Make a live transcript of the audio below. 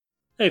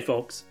Hey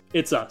folks,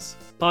 it's us,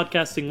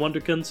 podcasting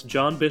wonderkins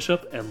John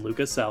Bishop and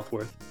Lucas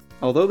Southworth.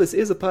 Although this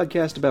is a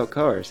podcast about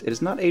cars, it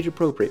is not age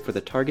appropriate for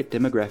the target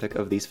demographic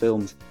of these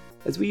films,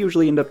 as we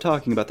usually end up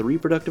talking about the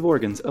reproductive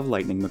organs of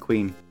Lightning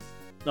McQueen.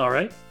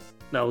 Alright,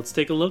 now let's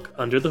take a look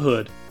under the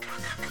hood.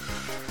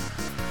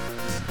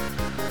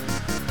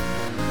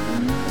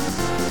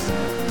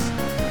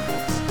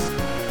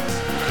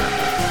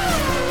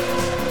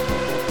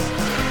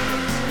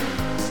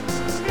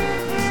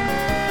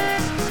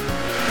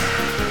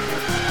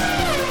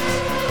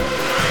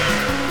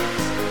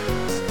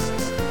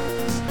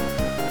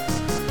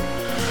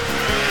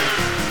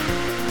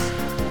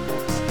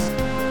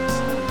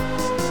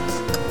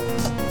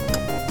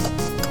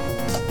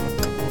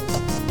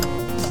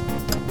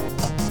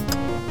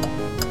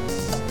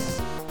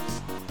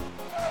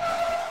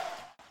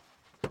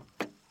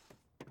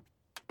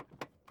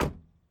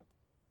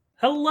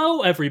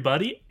 Hello,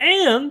 everybody,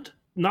 and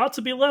not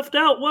to be left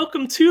out,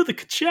 welcome to the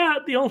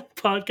cArt, the only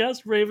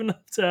podcast brave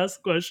enough to ask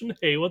the question,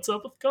 hey, what's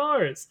up with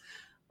cars?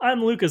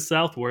 I'm Lucas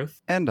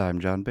Southworth. And I'm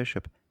John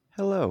Bishop.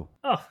 Hello.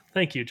 Oh,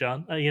 thank you,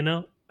 John.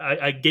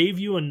 I gave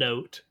you a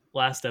note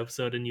last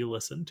episode and you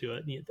listened to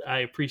it. I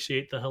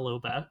appreciate the hello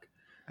back.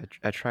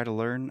 I try to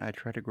learn, I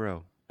try to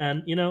grow.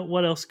 And,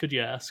 what else could you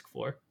ask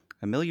for?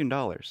 $1 million.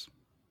 But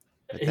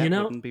that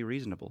wouldn't be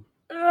reasonable.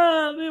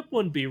 It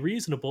wouldn't be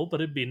reasonable,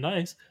 but it'd be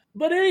nice.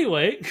 But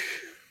anyway,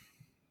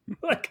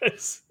 like I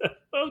said,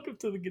 welcome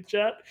to the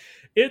cArt.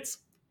 It's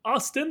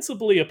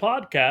ostensibly a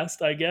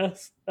podcast, I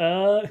guess,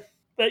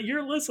 that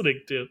you're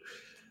listening to.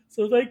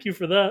 So thank you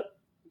for that.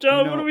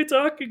 John, what are we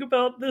talking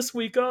about this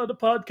week on a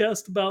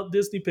podcast about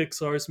Disney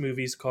Pixar's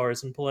movies,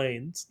 cars, and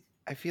planes?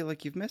 I feel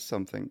like you've missed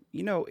something.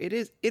 It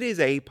is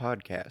a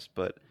podcast,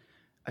 but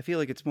I feel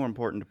like it's more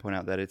important to point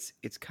out that it's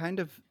kind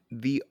of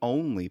the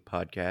only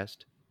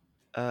podcast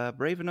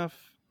brave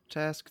enough to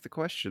ask the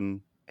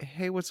question,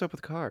 hey, what's up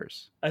with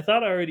cars? I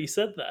thought I already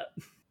said that.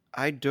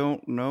 I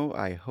don't know.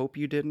 I hope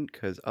you didn't,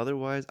 because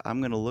otherwise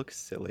I'm going to look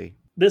silly.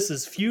 This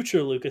is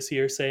future Lucas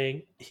here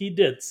saying he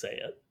did say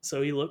it,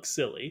 so he looks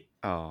silly.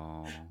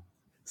 Oh.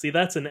 See,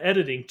 that's an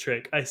editing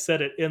trick. I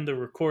said it in the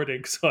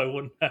recording so I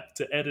wouldn't have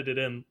to edit it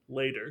in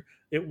later.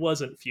 It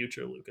wasn't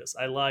future Lucas.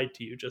 I lied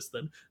to you just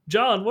then.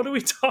 John, what are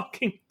we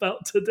talking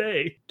about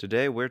today?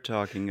 Today we're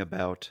talking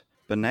about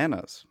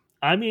bananas.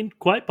 I mean,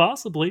 quite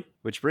possibly.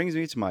 Which brings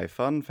me to my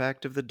fun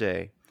fact of the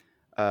day.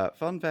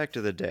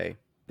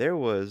 There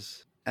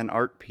was an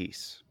art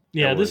piece.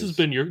 Yeah, this has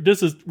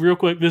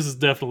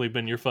definitely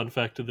been your fun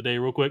fact of the day.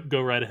 Real quick,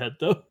 go right ahead,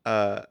 though.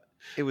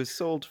 It was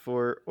sold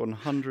for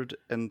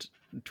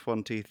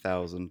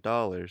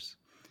 $120,000.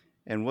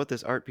 And what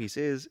this art piece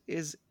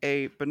is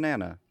a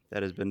banana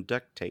that has been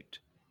duct taped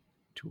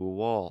to a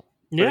wall.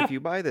 Yeah. But if you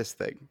buy this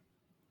thing,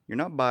 you're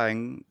not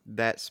buying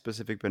that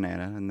specific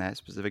banana and that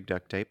specific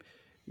duct tape.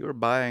 You're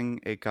buying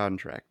a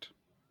contract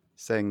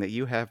saying that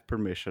you have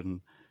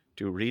permission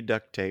to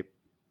re-duct tape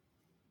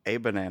a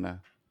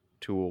banana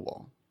to a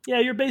wall. Yeah,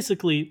 you're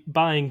basically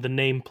buying the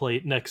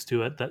nameplate next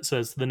to it that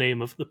says the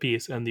name of the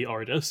piece and the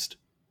artist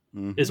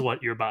is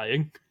what you're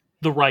buying.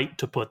 The right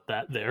to put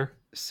that there.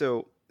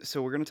 So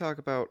we're going to talk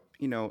about,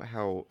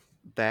 how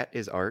that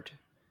is art,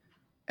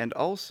 and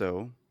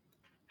also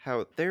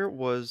how there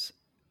was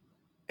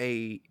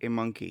a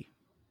monkey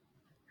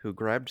who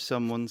grabbed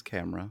someone's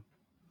camera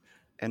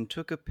and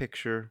took a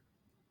picture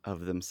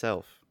of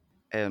themselves.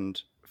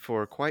 And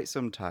for quite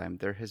some time,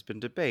 there has been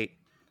debate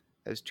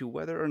as to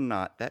whether or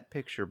not that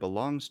picture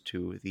belongs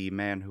to the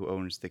man who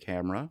owns the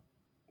camera,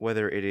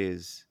 whether it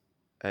is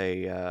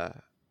a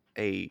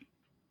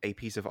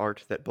piece of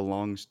art that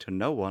belongs to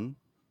no one,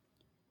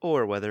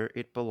 or whether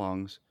it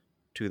belongs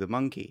to the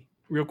monkey.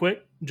 Real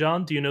quick,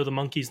 John, do you know the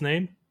monkey's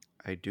name?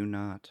 I do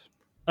not.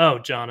 Oh,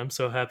 John, I'm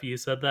so happy you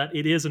said that.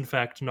 It is, in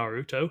fact,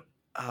 Naruto.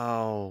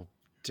 Oh,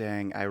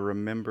 dang. I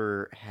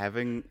remember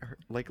having,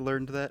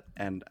 learned that,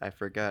 and I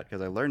forgot,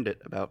 because I learned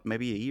it about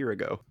maybe a year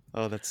ago.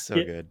 Oh, that's so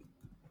good.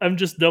 I'm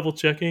just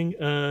double-checking.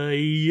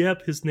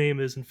 Yep, his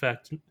name is, in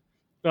fact...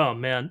 Oh,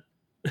 man.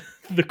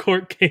 The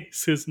court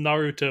case is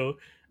Naruto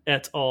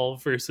et al.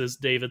 Versus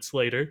David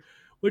Slater,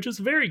 which is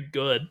very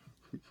good.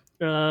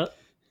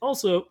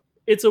 Also,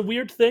 it's a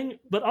weird thing,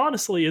 but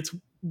honestly, it's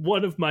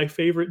one of my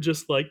favorite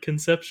just,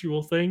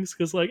 conceptual things,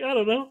 because, I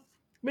don't know,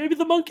 maybe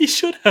the monkey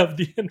should have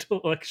the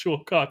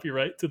intellectual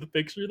copyright to the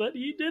picture that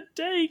he did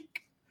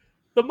take.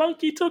 The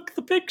monkey took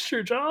the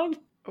picture, John.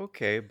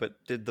 Okay,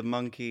 but did the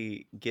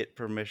monkey get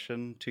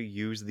permission to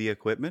use the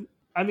equipment?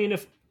 I mean,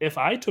 if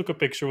I took a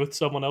picture with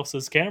someone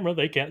else's camera,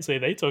 they can't say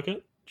they took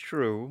it.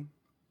 True,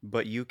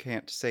 but you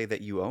can't say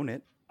that you own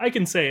it. I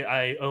can say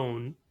I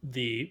own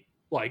the,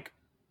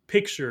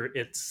 picture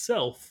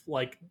itself.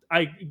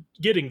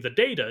 Getting the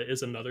data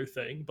is another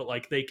thing, but,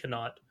 they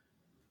cannot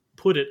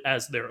put it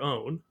as their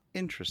own.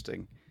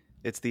 Interesting.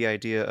 It's the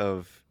idea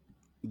of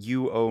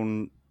you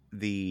own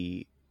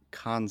the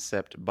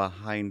concept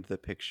behind the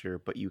picture,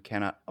 but you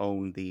cannot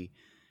own the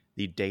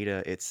the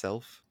data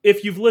itself.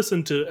 If you've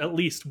listened to at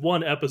least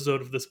one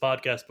episode of this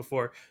podcast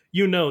before,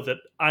 you know that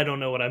I don't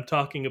know what I'm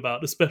talking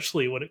about,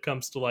 especially when it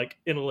comes to like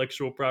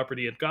intellectual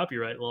property and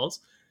copyright laws.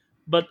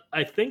 But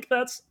I think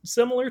that's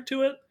similar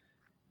to it.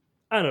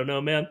 I don't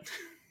know, man.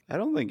 I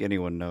don't think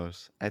anyone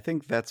knows. I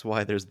think that's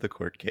why there's the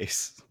court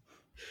case.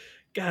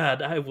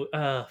 God,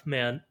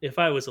 man, if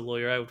I was a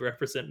lawyer, I would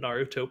represent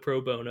Naruto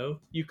pro bono.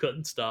 You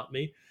couldn't stop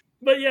me.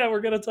 But yeah,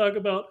 we're going to talk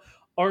about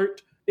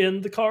art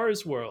in the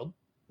Cars world.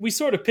 We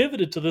sort of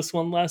pivoted to this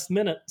one last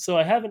minute, so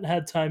I haven't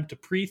had time to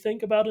pre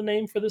think about a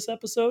name for this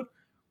episode.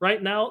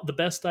 Right now, the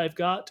best I've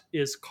got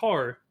is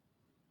Car.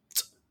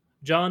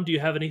 John, do you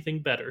have anything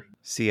better?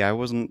 See, I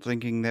wasn't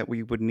thinking that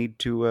we would need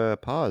to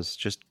pause.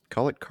 Just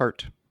call it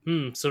cart.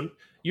 So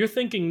you're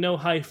thinking no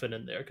hyphen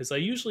in there, because I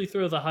usually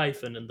throw the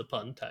hyphen in the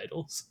pun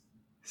titles.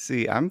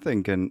 See, I'm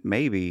thinking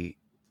maybe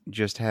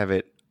just have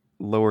it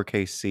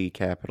lowercase c,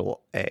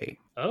 capital A.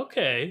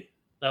 Okay,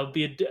 that would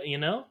be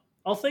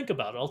I'll think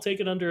about it. I'll take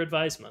it under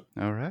advisement.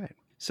 All right.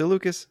 So,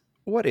 Lucas,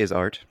 what is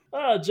art?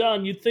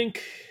 John, you'd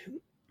think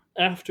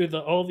after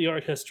all the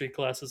art history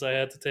classes I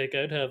had to take,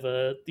 I'd have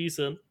a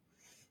decent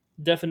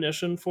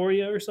definition for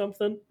you or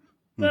something.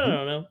 But I Mm-hmm.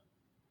 don't know.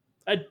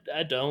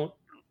 I don't.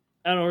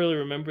 I don't really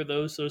remember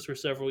those. Those were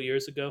several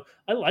years ago.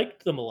 I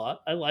liked them a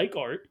lot. I like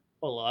art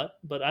a lot,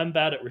 but I'm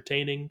bad at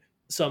retaining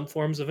some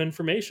forms of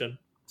information.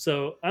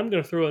 So I'm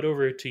going to throw it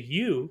over to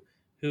you,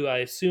 who I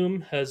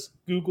assume has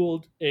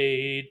Googled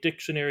a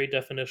dictionary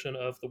definition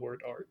of the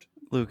word art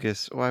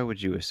Lucas, why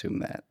would you assume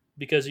that?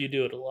 because you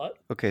do it a lot.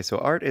 Okay, so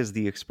art is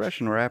the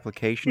expression or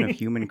application of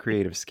human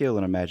creative skill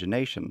and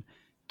imagination,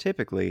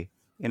 typically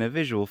in a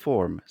visual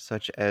form,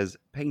 such as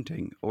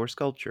painting or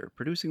sculpture,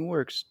 producing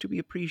works to be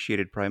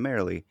appreciated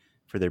primarily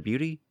for their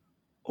beauty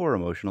or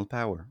emotional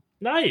power.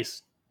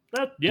 Nice.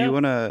 That Do you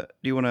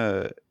yeah.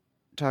 wanna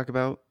talk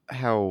about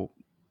how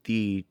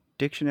the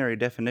dictionary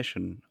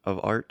definition of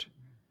art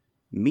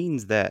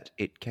means that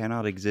it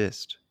cannot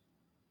exist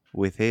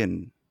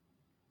within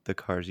the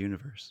Cars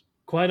universe?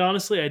 Quite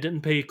honestly, I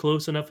didn't pay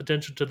close enough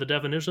attention to the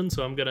definition,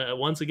 so I'm gonna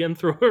once again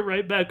throw it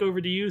right back over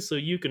to you so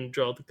you can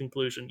draw the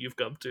conclusion you've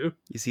come to.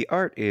 You see,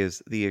 art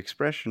is the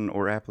expression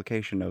or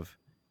application of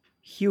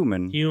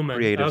human Human.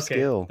 creative Okay,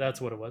 skill. that's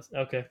what it was.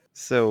 Okay.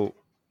 So,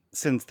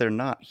 since they're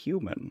not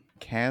human,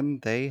 can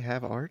they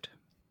have art?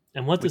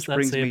 And what does Which that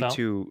brings say me about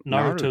to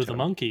Naruto the Naruto.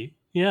 monkey?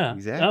 Yeah.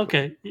 Exactly.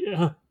 Okay.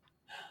 Yeah.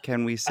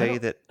 Can we I say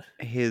don't. that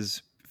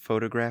his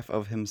photograph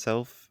of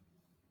himself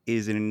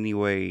is in any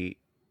way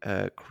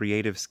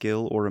creative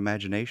skill or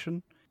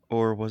imagination?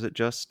 Or was it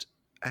just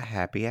a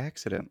happy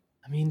accident?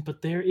 I mean,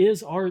 but there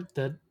is art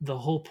that the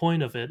whole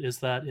point of it is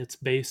that it's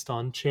based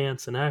on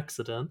chance and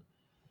accident.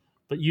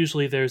 But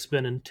usually there's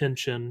been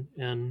intention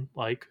in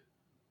like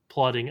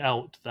plotting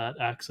out that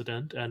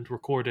accident and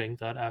recording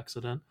that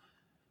accident.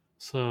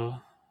 So,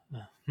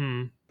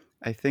 hmm.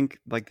 I think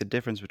like the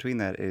difference between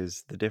that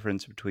is the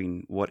difference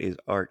between what is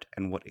art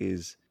and what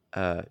is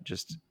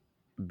just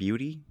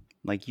beauty.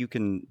 Like you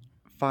can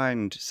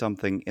find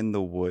something in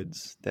the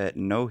woods that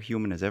no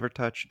human has ever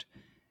touched,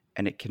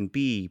 and it can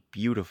be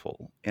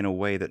beautiful in a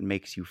way that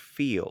makes you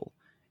feel,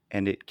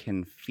 and it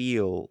can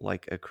feel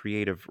like a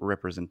creative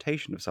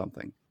representation of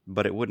something,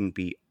 but it wouldn't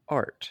be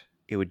art.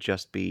 It would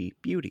just be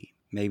beauty.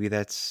 Maybe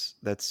that's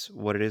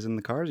what it is in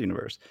the Cars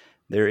universe.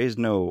 There is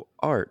no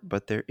art,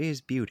 but there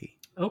is beauty.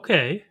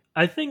 Okay,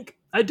 I think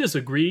I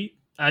disagree.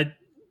 I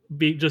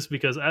be just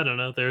because I don't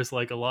know. There's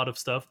like a lot of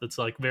stuff that's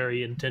like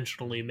very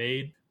intentionally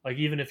made. Like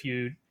even if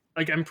you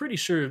like, I'm pretty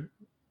sure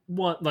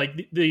what like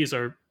these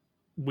are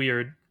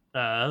weird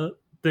uh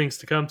things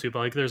to come to, but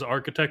like there's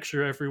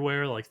architecture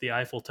everywhere. Like the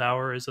Eiffel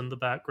Tower is in the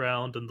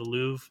background, and the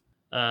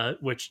Louvre,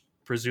 which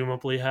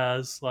presumably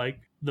has like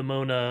the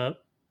Mona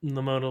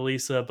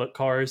Lisa, but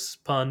cars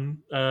pun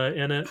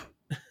in it.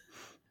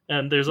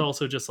 And there's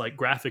also just like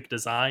graphic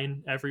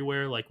design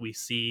everywhere. Like we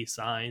see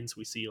signs,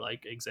 we see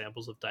like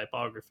examples of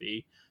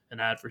typography and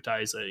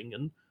advertising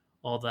and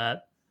all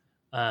that.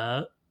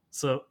 uh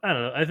so I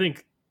don't know, I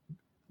think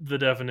the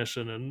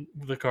definition in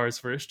the Cars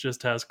verse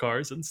just has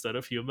cars instead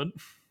of human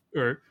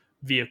or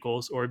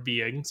vehicles or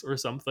beings or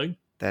something.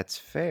 That's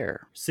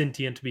fair.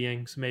 Sentient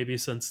beings, maybe,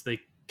 since they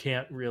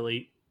can't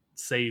really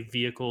say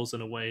vehicles in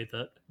a way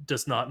that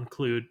does not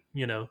include,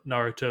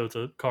 Naruto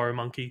the car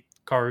monkey,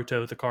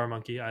 Karuto the car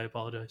monkey. I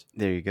apologize.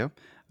 There you go.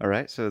 All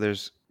right, so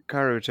there's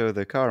Karuto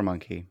the car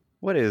monkey.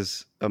 What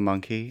is a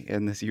monkey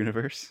in this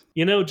universe?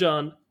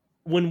 John,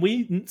 when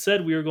we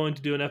said we were going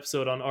to do an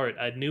episode on art,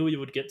 I knew we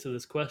would get to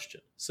this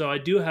question. So I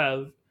do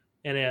have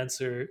an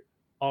answer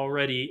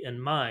already in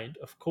mind,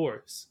 of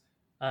course.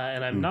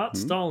 And I'm not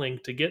Mm-hmm. stalling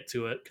to get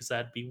to it because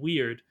that'd be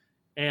weird.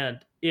 And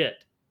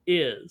it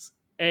is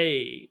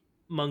a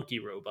monkey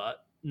robot.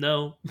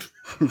 No.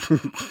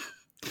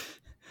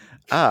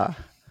 Ah,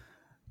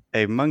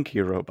 a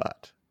monkey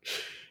robot.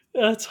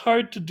 That's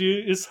hard to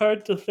do. It's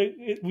hard to think.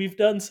 We've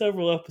done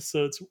several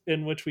episodes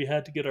in which we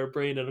had to get our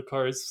brain in a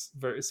Cars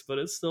verse, but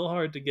it's still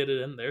hard to get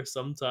it in there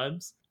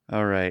sometimes.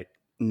 All right.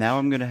 Now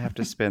I'm going to have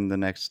to spend the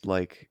next,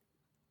 like,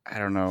 I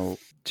don't know,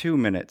 2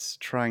 minutes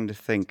trying to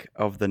think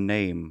of the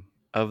name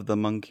of the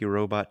monkey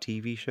robot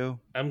TV show.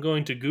 I'm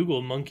going to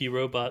Google Monkey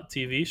Robot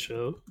TV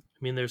show. I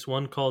mean, there's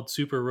one called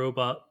Super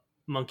Robot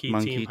Monkey Team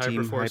Monkey Team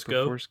Hyperforce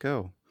Go. Hyperforce Go.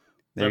 Is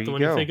There that the you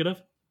one you're go. thinking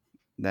of?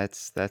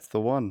 That's the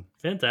one.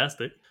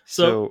 Fantastic.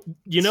 So, So,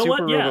 you know Super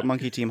what? Robot Yeah.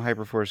 Monkey Team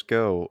Hyperforce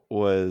Go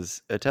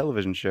was a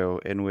television show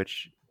in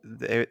which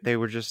they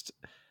were just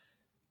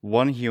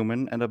one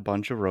human and a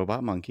bunch of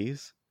robot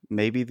monkeys.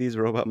 Maybe these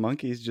robot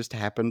monkeys just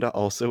happen to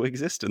also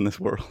exist in this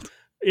world.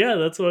 Yeah,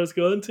 that's what I was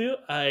going to.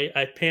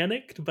 I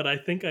panicked, but I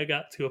think I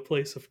got to a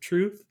place of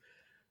truth.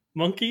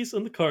 Monkeys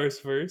in the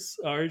Cars verse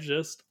are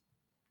just,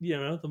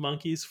 the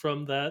monkeys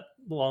from that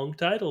long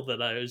title that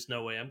there's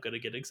no way I'm going to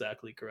get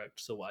exactly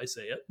correct. So why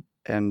say it?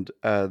 And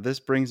this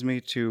brings me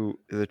to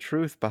the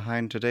truth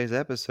behind today's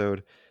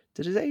episode.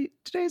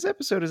 Today's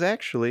episode is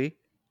actually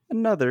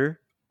another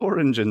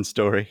origin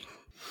story.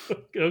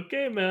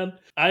 Okay, man.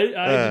 I did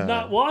Uh,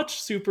 not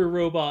watch Super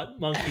Robot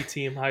Monkey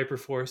Team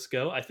Hyperforce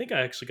Go. I think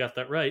I actually got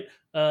that right.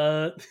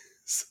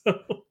 So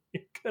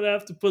you're gonna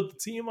have to put the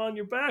team on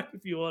your back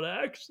if you want to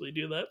actually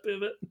do that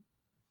pivot.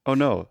 oh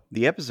no,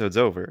 the episode's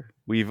over.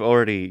 We've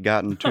already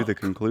gotten to Oh, the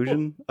cool.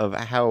 conclusion of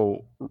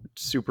how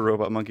Super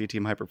Robot Monkey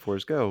Team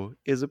Hyperforce Go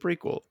is a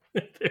prequel.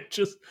 They're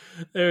just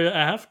there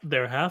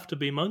have to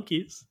be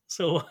monkeys.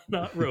 So why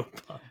not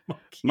robot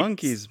monkeys?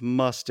 Monkeys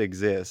must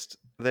exist.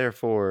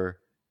 Therefore,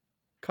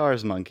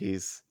 Cars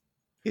Monkeys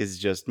is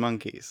just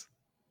monkeys.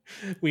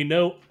 We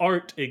know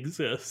art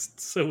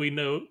exists, so we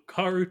know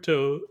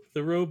Karuto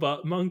the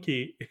robot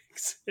monkey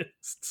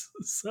exists.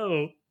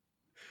 So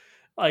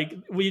like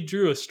we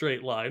drew a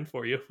straight line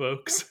for you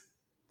folks.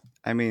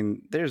 I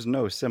mean, there's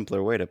no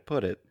simpler way to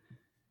put it.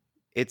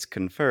 It's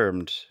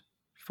confirmed,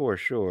 for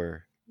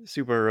sure.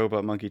 Super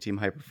Robot Monkey Team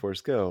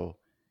Hyperforce Go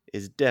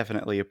is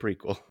definitely a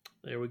prequel.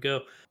 There we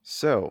go.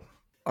 So,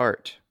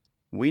 art.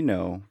 We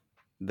know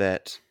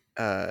that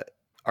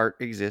art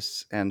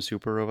exists and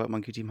Super Robot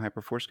Monkey Team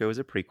Hyperforce Go is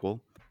a prequel,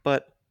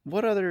 but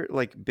what other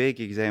like big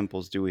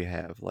examples do we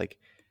have? Like,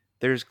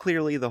 there's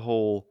clearly the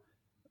whole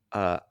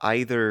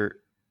either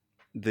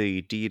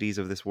the deities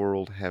of this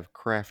world have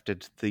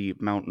crafted the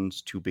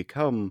mountains to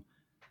become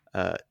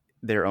uh,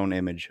 their own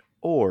image,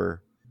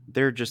 or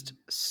they're just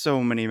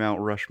so many Mount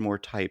Rushmore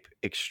type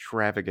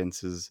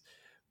extravagances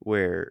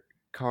where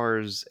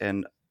cars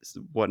and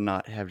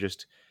whatnot have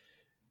just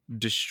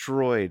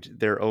destroyed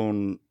their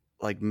own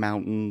like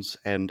mountains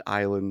and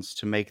islands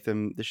to make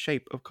them the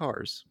shape of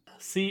cars.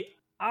 See,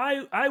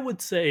 I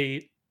would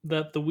say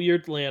that the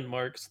weird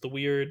landmarks, the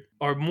weird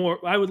are more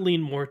I would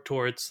lean more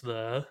towards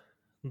the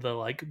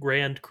like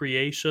grand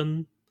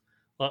creation,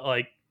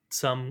 like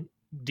some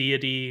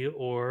deity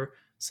or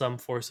some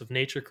force of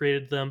nature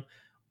created them.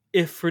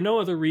 If for no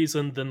other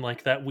reason than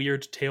like that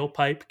weird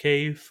tailpipe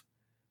cave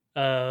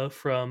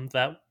from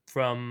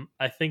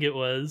I think it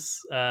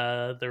was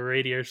the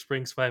Radiator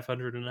Springs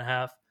 500 and a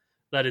half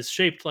that is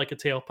shaped like a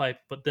tailpipe,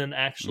 but then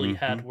actually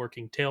Mm-hmm. had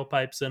working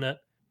tailpipes in it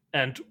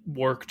and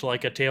worked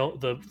like a tail.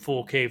 The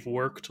full cave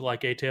worked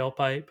like a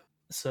tailpipe.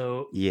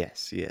 So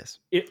Yes, yes.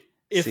 if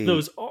See,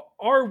 those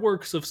are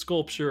works of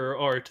sculpture or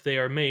art, they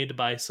are made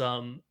by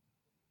some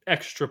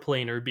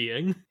extraplanar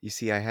being. you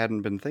see, I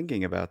hadn't been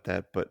thinking about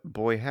that, but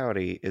boy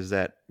howdy, is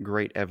that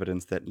great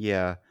evidence that,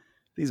 yeah,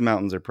 these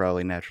mountains are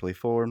probably naturally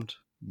formed.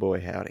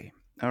 Boy howdy.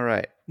 All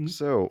right,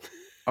 so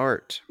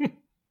art.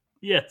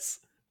 Yes.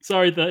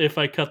 Sorry that if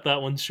I cut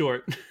that one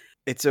short.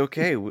 It's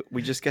okay.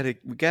 We just we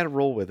gotta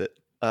roll with it.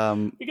 You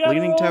gotta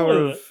Leaning roll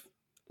Tower with of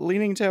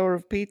Leaning Tower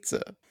of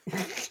Pizza.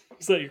 it.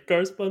 Is that your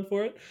car spun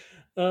for it?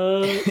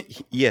 Uh,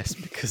 Yes,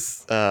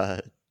 because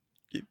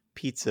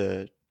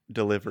pizza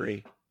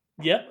delivery.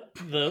 yep,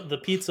 the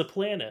Pizza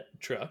Planet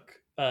truck,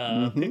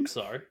 Mm-hmm.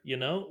 Pixar.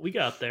 We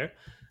got there.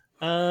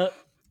 Uh,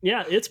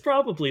 yeah, it's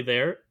probably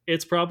there.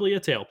 It's probably a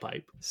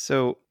tailpipe.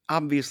 So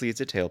obviously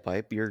it's a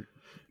tailpipe. You're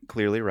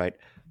clearly right.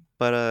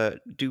 But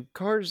do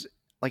cars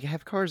like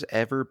have cars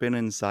ever been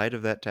inside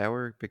of that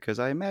tower? Because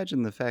I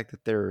imagine the fact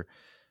that they're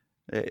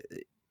uh,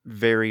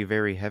 very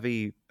very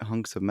heavy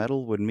hunks of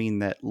metal would mean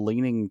that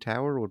leaning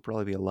tower would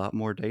probably be a lot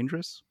more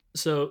dangerous.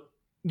 So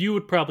you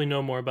would probably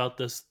know more about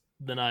this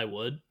than I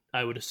would.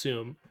 I would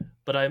assume,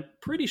 but I'm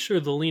pretty sure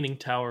the leaning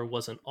tower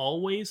wasn't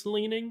always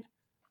leaning.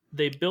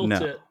 They built No.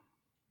 it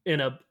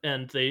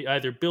and they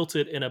either built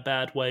it in a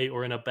bad way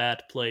or in a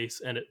bad place,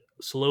 and it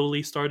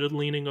slowly started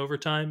leaning over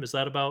time. Is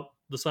that about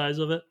the size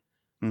of it?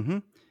 Mm-hmm.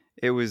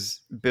 It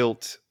was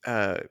built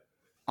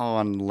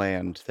on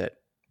land that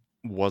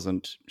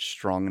wasn't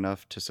strong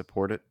enough to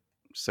support it,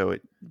 so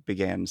it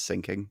began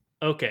sinking.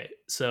 Okay,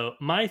 so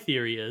my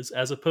theory is,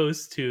 as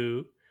opposed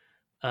to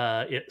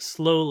it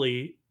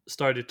slowly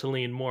started to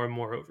lean more and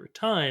more over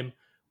time,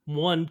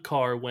 one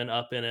car went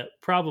up in it,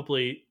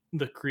 probably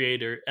the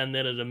creator, and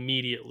then it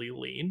immediately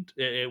leaned.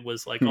 It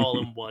was like all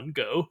in one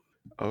go.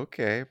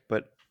 Okay,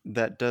 but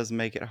that does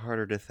make it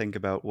harder to think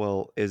about,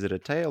 well, is it a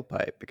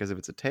tailpipe? Because if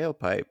it's a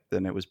tailpipe,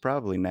 then it was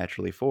probably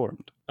naturally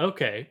formed.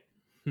 Okay.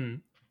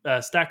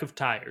 A stack of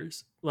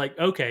tires. Like,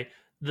 okay,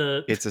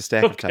 The It's a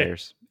stack of okay,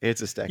 tires.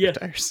 It's a stack of yeah,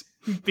 tires.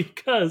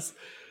 because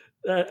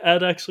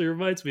that actually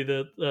reminds me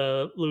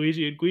that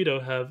Luigi and Guido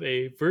have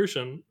a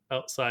version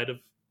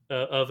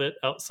of it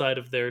outside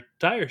of their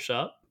tire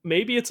shop.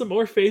 Maybe it's a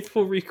more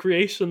faithful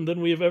recreation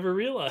than we've ever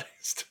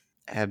realized.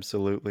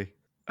 Absolutely.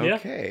 Yeah,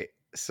 Okay.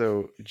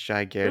 So they're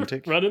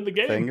gigantic running the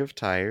thing game. of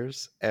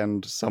tires,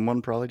 and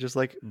someone probably just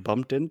like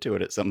bumped into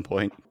it at some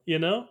point. You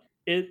know,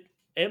 it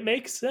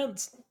makes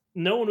sense.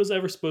 No one was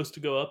ever supposed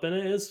to go up in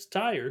it. It's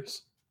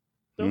tires.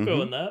 Don't go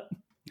Mm-hmm. in that.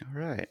 All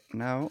right.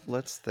 Now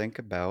let's think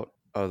about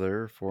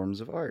other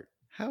forms of art.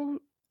 How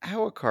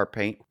a car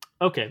paint?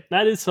 Okay,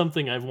 that is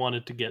something I've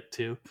wanted to get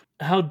to.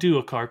 How do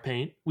a car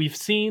paint? We've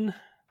seen.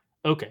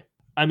 Okay,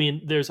 I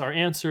mean, there's our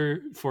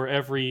answer for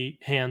every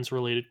hands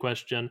related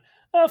question.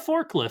 A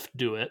forklift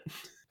do it.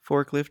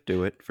 Forklift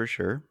do it for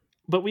sure.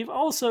 But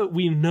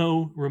we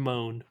know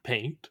Ramon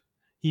paint.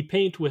 He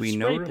paint with We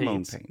know spray Ramon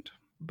paints, paint,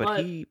 but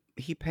but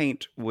he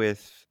paint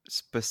with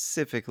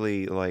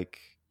specifically like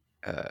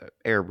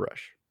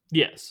airbrush.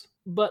 yes.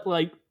 But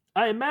like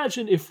I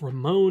imagine if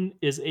Ramon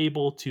is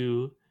able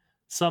to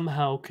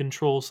somehow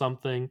control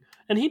something,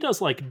 and he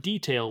does like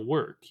detail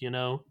work, you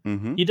know.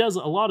 Mm-hmm. He does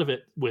a lot of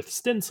it with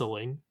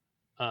stenciling.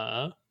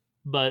 Uh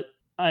but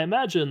I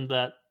imagine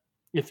that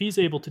if he's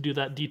able to do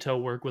that detail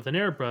work with an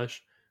airbrush,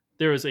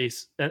 there is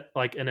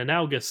like an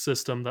analogous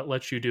system that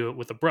lets you do it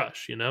with a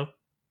brush, you know?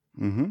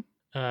 Mm-hmm.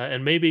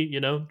 And maybe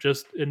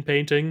just in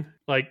painting,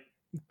 like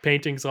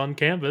paintings on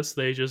canvas,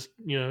 they just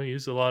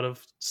use a lot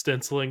of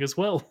stenciling as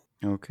well.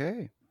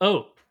 Okay.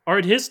 Oh,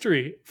 art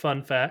history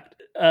fun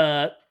fact.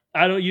 I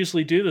don't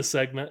usually do this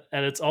segment,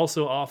 and it's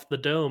also off the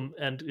dome,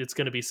 and it's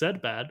going to be said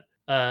bad.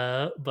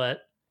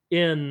 But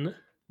in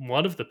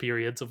one of the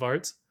periods of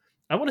arts,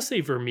 I want to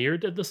say Vermeer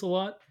did this a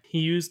lot. He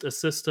used a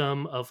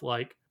system of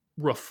like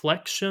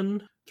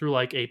reflection through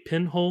like a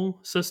pinhole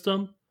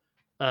system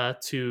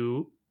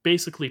to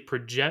basically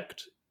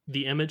project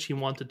the image he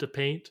wanted to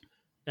paint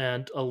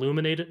and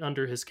illuminate it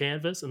under his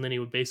canvas, and then he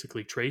would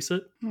basically trace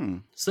it. Hmm.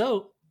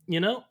 So,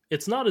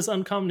 it's not as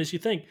uncommon as you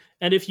think.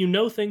 And if you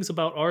know things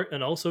about art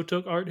and also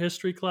took art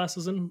history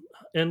classes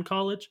in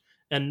college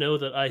and know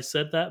that I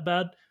said that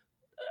bad,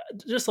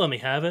 just let me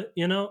have it.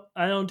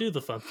 I don't do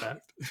the fun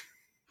fact.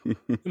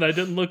 And I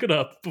didn't look it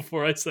up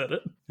before I said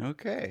it.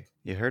 Okay.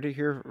 You heard it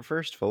here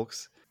first,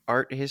 folks.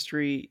 Art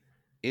history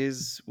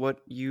is what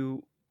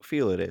you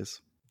feel it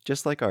is,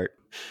 just like art.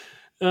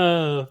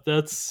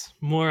 That's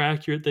more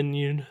accurate than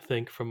you'd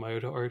think from my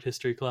art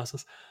history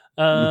classes.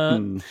 Uh,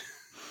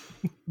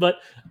 Mm-hmm. but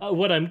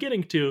what I'm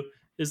getting to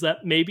is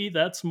that maybe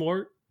that's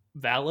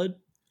valid,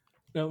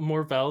 a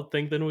more valid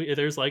thing than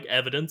there's like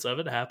evidence of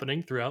it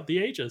happening throughout the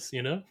ages.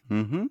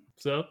 Mm-hmm.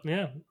 So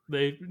yeah,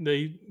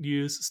 they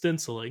use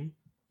stenciling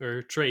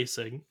or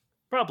tracing,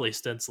 probably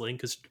stenciling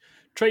because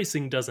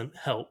tracing doesn't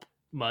help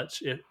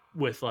much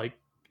with like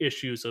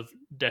issues of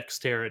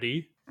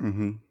dexterity.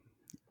 Mm-hmm.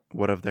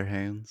 What of their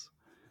hands?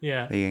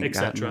 Yeah, They ain't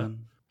got etc.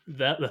 none.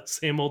 That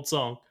same old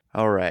song.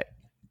 All right.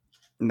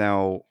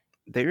 Now,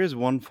 there is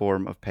one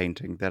form of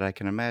painting that I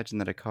can imagine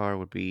that a car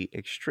would be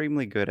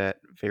extremely good at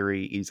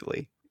very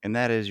easily, and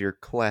that is your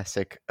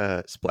classic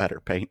splatter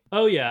paint.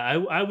 Oh yeah,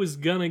 I was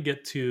gonna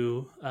get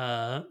to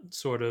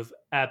sort of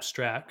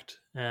abstract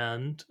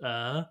and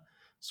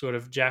sort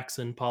of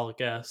Jackson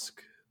Pollock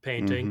esque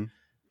painting Mm-hmm.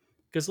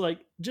 because like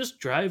just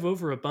drive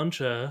over a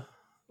bunch of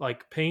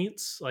like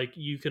paints. Like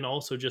you can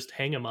also just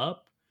hang them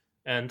up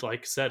and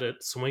like set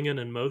it swinging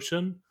in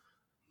motion.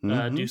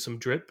 Mm-hmm. Do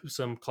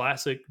some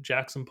classic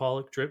Jackson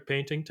Pollock drip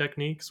painting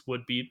techniques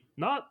would be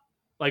not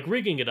like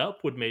rigging it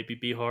up would maybe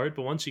be hard,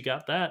 but once you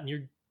got that and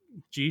you're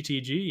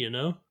GTG.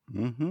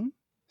 Mm-hmm.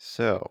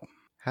 So,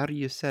 how do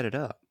you set it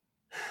up?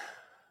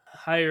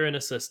 Hire an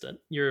assistant.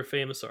 You're a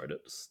famous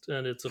artist,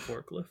 and it's a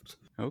forklift.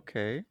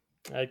 Okay.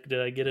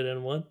 Did I get it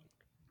in one?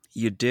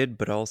 You did,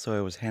 but also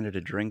I was handed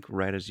a drink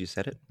right as you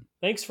said it.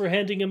 Thanks for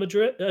handing him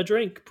a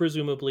drink,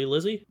 presumably,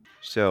 Lizzie.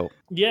 So,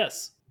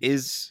 Yes.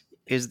 is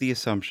the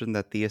assumption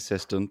that the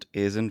assistant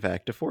is in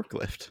fact a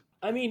forklift?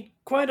 I mean,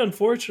 quite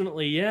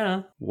unfortunately,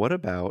 yeah. What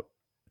about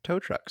tow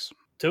trucks?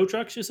 Tow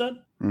trucks, you said?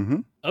 Mm-hmm.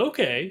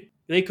 Okay.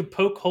 They could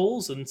poke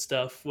holes and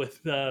stuff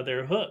with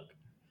their hook,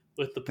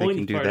 with the They pointy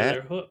can do part of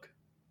their that, hook.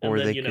 And or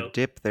then, they could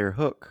dip their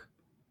hook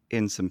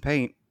in some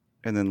paint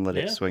and then let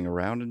it yeah. swing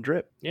around and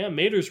drip. Yeah,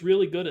 Mater's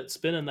really good at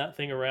spinning that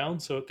thing around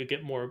so it could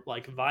get more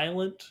like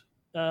violent,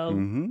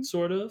 Mm-hmm.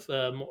 sort of,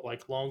 more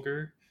like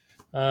longer.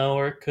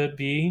 Or it could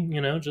be,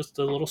 just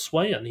a little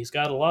swaying. He's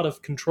got a lot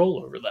of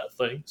control over that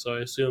thing. So I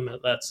assume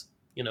that's,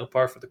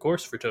 par for the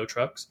course for tow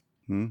trucks.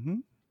 Mm-hmm.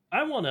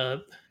 I want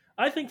to,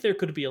 I think there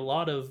could be a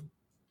lot of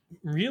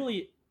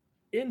really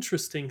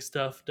interesting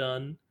stuff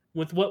done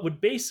with what would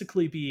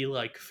basically be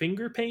like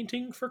finger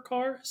painting for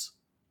cars.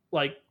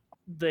 Like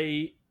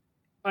they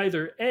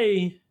either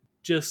A,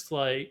 just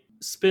like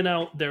spin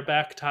out their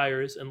back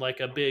tires in like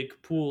a big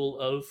pool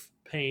of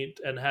paint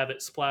and have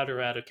it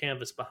splatter out a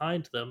canvas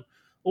behind them,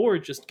 or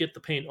just get the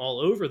paint all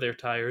over their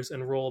tires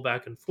and roll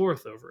back and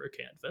forth over a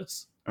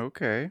canvas.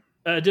 Okay.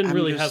 I didn't I'm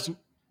really just have.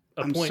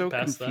 a I'm point so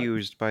past that.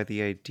 confused by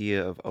the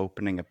idea of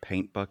opening a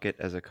paint bucket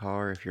as a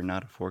car if you're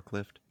not a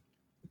forklift.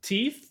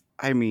 Teeth?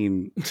 I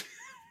mean,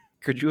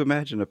 could you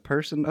imagine a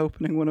person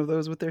opening one of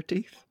those with their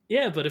teeth?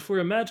 Yeah, but if we're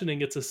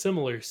imagining it's a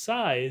similar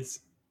size,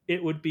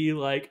 it would be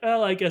like,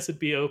 oh, I guess it'd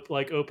be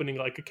like opening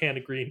like a can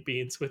of green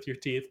beans with your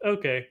teeth.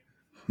 Okay.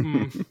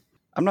 Hmm.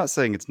 I'm not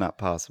saying it's not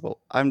possible.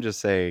 I'm just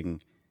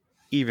saying,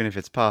 even if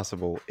it's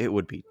possible, it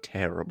would be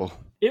terrible.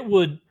 It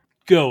would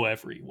go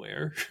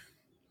everywhere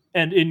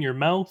and in your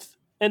mouth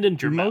and in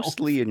your mouth.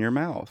 Mostly in your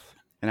mouth.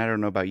 And I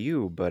don't know about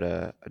you, but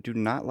I do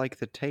not like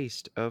the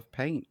taste of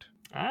paint.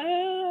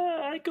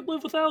 I could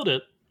live without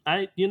it.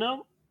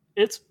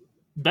 It's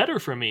better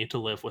for me to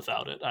live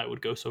without it. I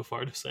would go so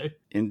far to say.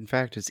 In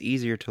fact, it's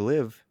easier to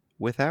live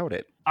without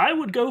it. I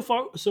would go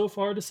so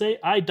far to say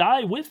I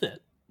die with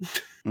it.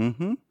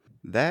 Mm-hmm.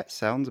 That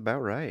sounds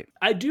about right.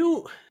 I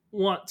do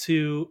want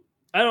to.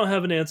 I don't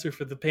have an answer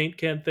for the paint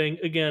can thing.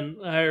 Again,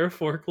 hire a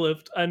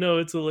forklift. I know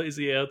it's a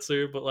lazy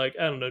answer, but like,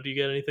 I don't know. Do you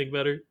get anything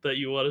better that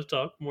you want to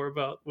talk more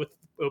about with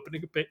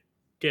opening a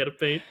can of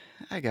paint?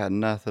 I got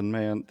nothing,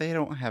 man. They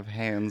don't have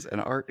hands, and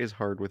art is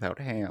hard without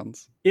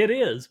hands. It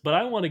is, but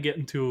I want to get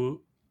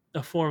into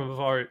a form of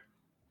art,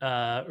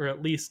 or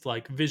at least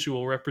like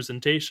visual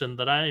representation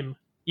that I'm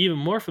even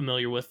more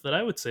familiar with. That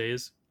I would say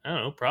is, I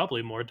don't know,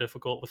 probably more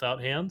difficult without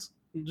hands.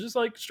 Just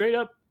like straight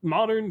up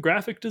modern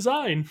graphic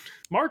design,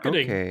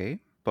 marketing. Okay,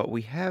 but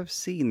we have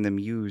seen them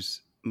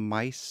use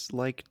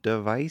mice-like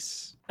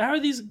device. How are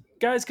these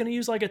guys going to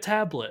use like a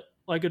tablet,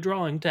 like a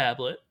drawing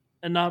tablet,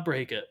 and not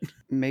break it?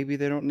 Maybe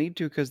they don't need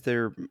to because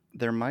their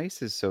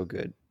mice is so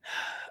good.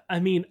 I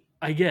mean,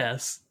 I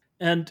guess.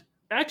 And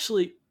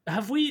actually,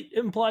 have we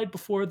implied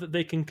before that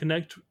they can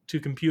connect to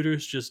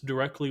computers just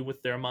directly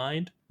with their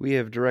mind? We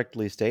have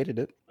directly stated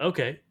it.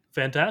 Okay,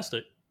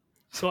 fantastic.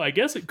 So I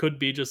guess it could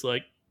be just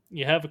like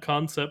you have a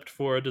concept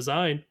for a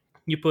design,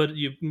 you put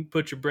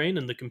your brain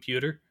in the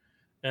computer,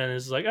 and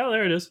it's like, oh,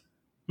 there it is.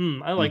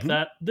 I like Mm-hmm.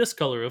 that. This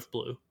color of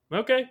blue.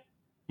 Okay,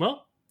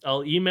 well,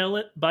 I'll email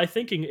it by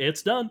thinking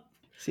it's done.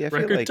 See, I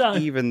feel Record like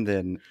time. even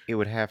then it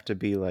would have to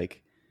be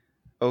like,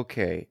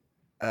 okay,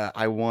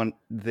 I want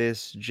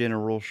this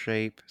general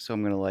shape, so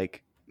I'm gonna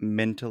like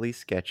mentally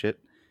sketch it.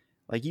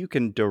 Like you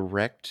can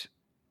direct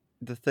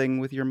the thing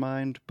with your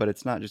mind, but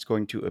it's not just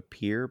going to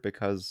appear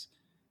because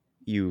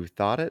you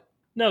thought it.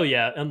 No,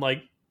 yeah, and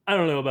like I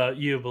don't know about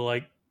you, but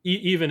like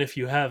even if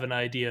you have an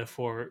idea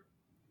for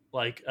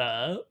like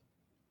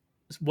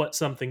what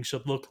something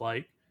should look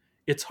like,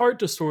 it's hard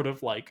to sort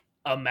of like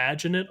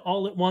imagine it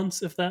all at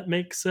once if that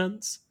makes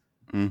sense.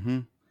 Mm-hmm.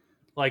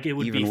 Like it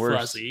would be Even worse,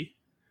 fuzzy.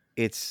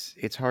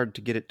 it's hard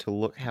to get it to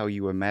look how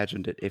you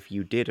imagined it if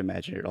you did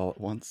imagine it all at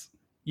once.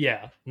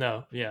 Yeah,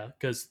 no, yeah,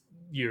 because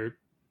your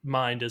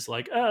mind is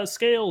like,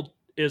 scale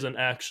isn't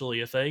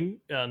actually a thing,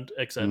 and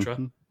etc.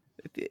 Mm-hmm.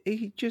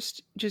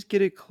 Just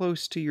get it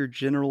close to your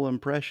general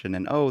impression,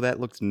 and oh, that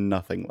looks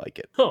nothing like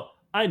it. Huh,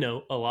 I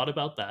know a lot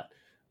about that.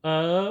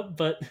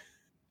 But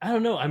I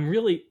don't know. I'm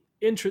really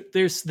interested.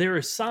 There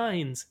are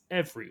signs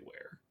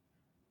everywhere,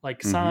 like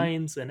Mm-hmm.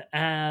 signs and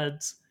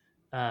ads,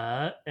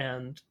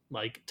 and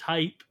like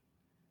type,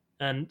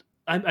 and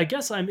I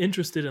guess I'm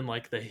interested in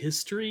like the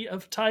history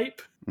of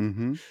type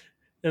Mm-hmm.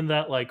 and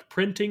that like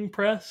printing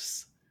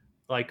press,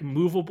 like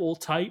movable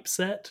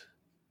typeset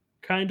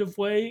kind of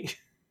way, which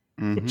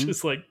Mm-hmm.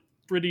 is like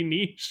pretty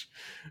niche.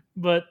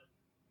 But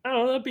I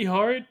don't know, that'd be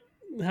hard.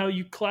 How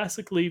you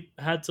classically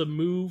had to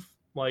move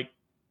like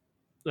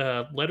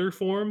letter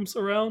forms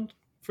around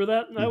for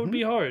that. That would Mm-hmm.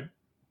 be hard.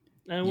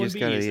 That You would just be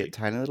gotta get easy.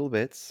 tiny little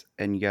bits,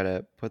 and you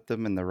gotta put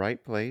them in the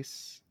right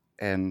place,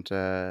 and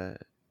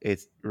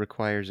it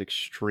requires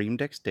extreme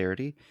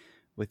dexterity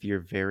with your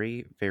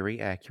very, very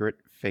accurate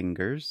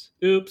fingers,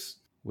 Oops.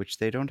 which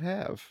they don't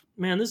have.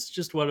 Man, this is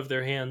just one of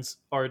their hands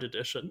art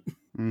edition.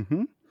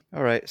 Mm-hmm.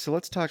 All right, so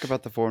let's talk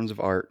about the forms of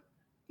art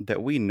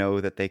that we know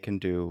that they can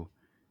do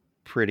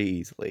pretty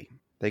easily.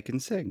 They can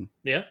sing.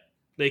 Yeah.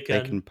 They They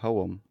can can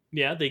poem.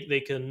 yeah,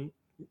 they can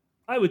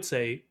I would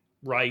say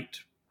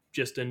write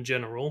just in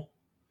general.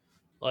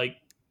 Like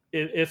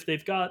if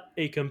they've got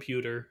a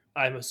computer,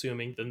 I'm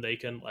assuming then they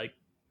can like,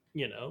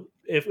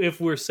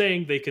 if we're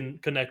saying they can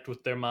connect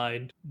with their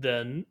mind,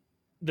 then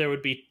there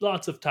would be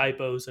lots of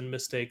typos and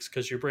mistakes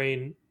because your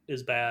brain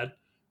is bad.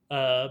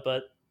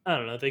 But I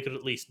don't know, they could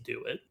at least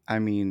do it. I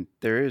mean,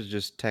 there is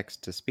just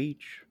text to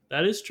speech.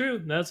 That is true.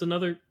 That's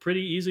another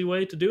pretty easy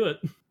way to do it.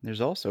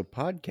 There's also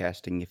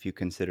podcasting if you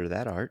consider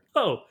that art.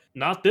 Oh,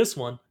 not this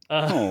one.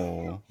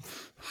 Oh,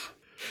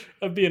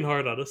 I'm being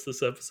hard on us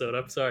this episode.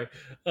 I'm sorry.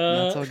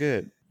 that's Uh, all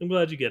good. I'm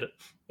glad you get it.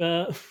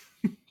 Uh,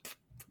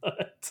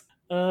 but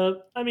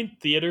I mean,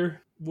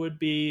 theater would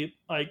be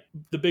like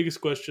the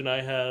biggest question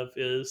I have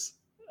is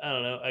I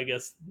don't know. I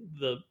guess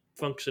the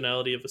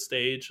functionality of a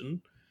stage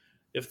and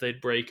if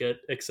they'd break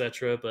it,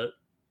 etc. But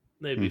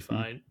they'd be Mm-hmm.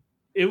 fine.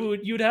 It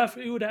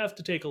would have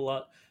to take a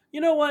lot.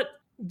 You know what?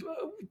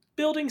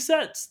 Building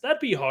sets that'd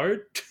be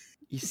hard.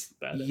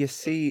 Bad You episode.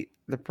 see,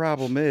 the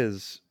problem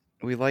is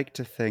we like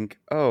to think,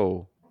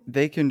 oh,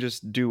 they can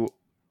just do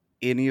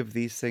any of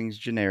these things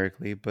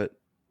generically, but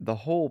the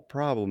whole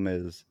problem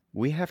is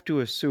we have to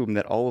assume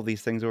that all of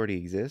these things already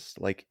exist.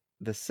 Like,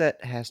 the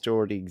set has to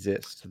already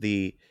exist.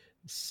 The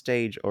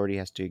stage already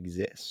has to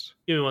exist.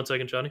 Give me 1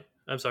 second, Johnny.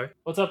 I'm sorry.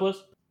 What's up,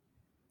 Liz?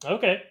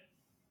 Okay.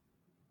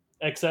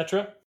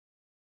 Etc.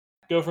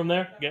 Go from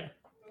there? Yeah.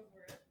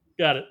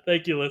 Got it.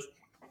 Thank you, Liz.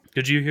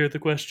 Did you hear the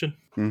question?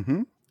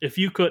 Mm-hmm. If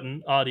you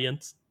couldn't,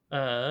 audience,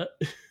 I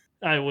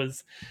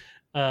was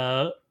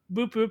boop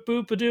boop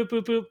boop boop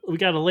boop boop. We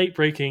got a late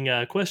breaking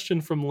question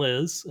from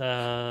Liz.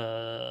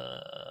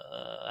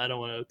 I don't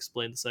want to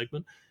explain the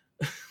segment.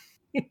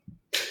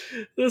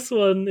 This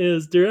one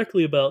is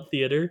directly about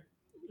theater,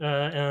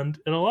 and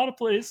in a lot of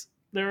places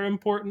there are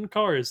important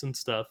cars and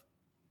stuff.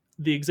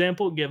 The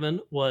example given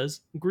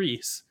was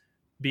Grease,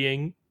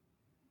 being,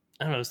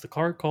 I don't know, is the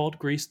car called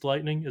Greased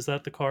Lightning? Is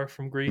that the car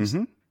from Grease?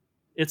 Mm-hmm.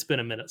 It's been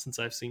a minute since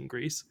I've seen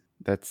Grease.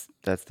 That's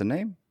the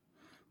name.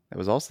 That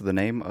was also the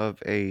name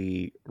of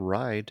a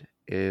ride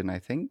in, I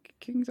think,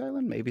 Kings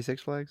Island, maybe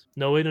Six Flags.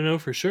 No way to know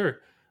for sure.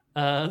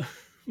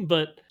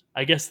 But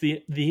I guess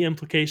the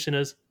implication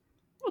is,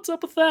 what's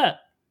up with that?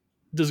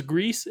 Does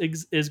Grease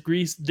is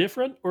Grease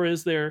different, or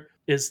is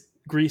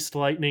Greased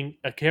Lightning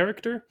a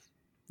character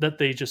that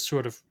they just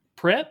sort of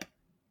prep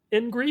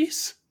in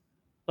Grease?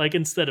 Like,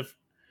 instead of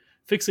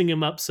fixing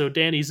him up so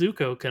Danny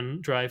Zuko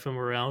can drive him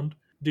around,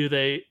 do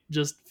they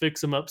just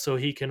fix him up so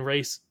he can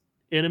race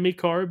enemy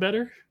car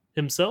better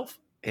himself?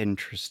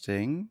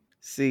 Interesting.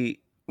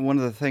 See, one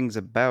of the things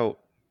about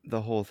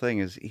the whole thing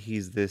is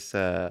he's this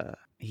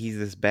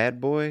bad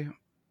boy,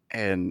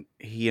 and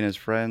he and his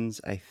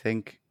friends, I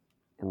think,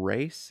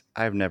 race.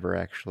 I've never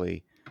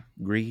actually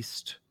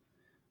greased,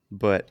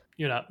 but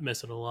You're not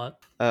missing a lot.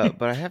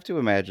 but I have to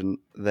imagine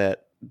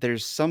that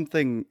there's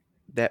something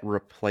that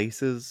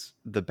replaces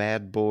the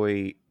bad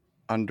boy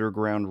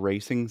underground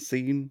racing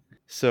scene.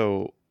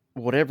 So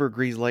whatever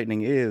Grease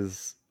Lightning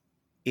is,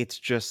 it's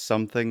just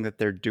something that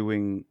they're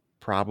doing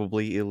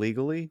probably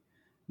illegally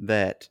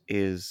that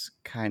is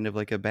kind of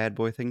like a bad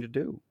boy thing to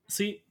do.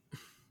 See,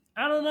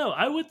 I don't know.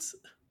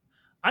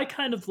 I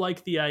kind of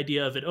like the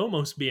idea of it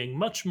almost being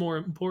much more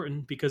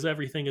important because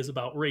everything is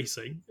about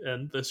racing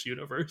in this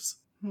universe.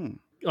 Hmm.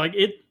 Like,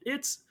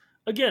 it's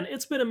again,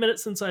 it's been a minute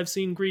since I've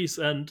seen Grease,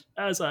 and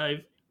as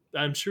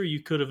I'm sure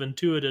you could have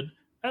intuited,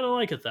 I don't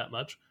like it that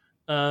much.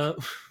 Uh,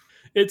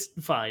 it's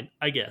fine,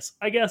 I guess.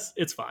 I guess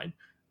it's fine.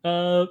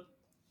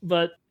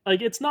 But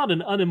like, it's not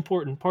an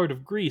unimportant part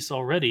of Grease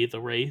already.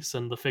 The race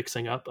and the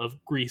fixing up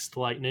of Greased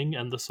Lightning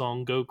and the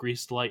song "Go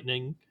Greased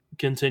Lightning"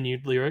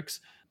 continued lyrics,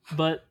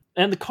 but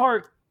and the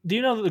car. Do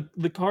you know that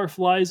the car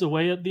flies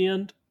away at the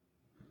end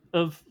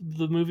of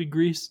the movie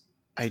Grease?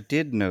 I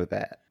did know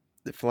that.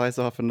 It flies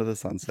off into the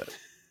sunset.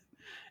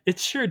 It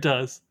sure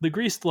does. The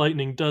Greased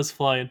Lightning does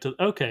fly into.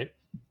 Okay,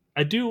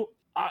 I do.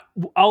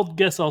 I'll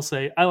guess I'll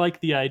say I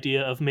like the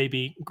idea of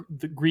maybe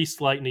the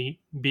Greased Lightning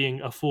being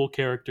a full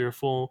character, a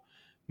full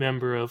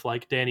member of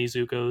like Danny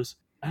Zuko's.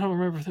 I don't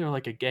remember if they're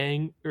like a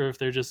gang or if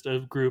they're just a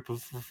group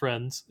of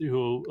friends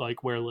who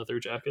like wear leather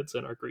jackets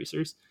and are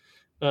greasers.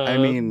 I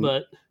mean,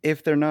 But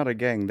if they're not a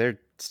gang, they're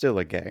still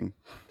a gang.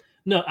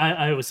 no,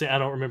 I would say I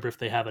don't remember if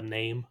they have a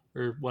name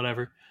or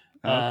whatever.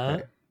 Uh,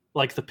 Okay.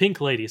 like the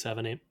Pink Ladies have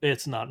a name.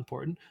 It's not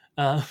important.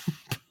 Uh,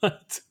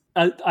 but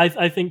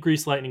I think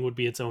Grease Lightning would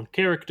be its own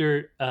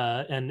character,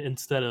 and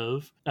instead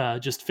of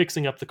just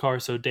fixing up the car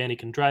so Danny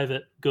can drive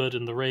it good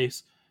in the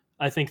race,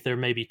 I think they're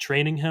maybe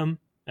training him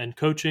and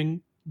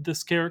coaching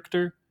this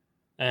character.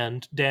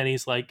 And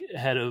Danny's like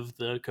head of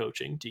the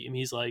coaching team.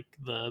 He's like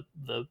the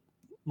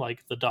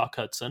Doc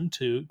Hudson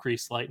to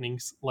Grease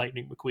Lightning's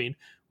Lightning McQueen,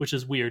 which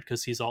is weird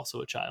because he's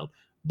also a child.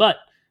 But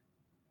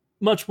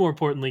much more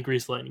importantly,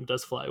 Grease Lightning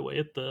does fly away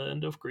at the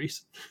end of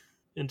Grease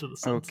into the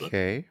sunset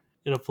Okay.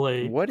 in a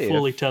play What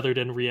fully if tethered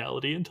in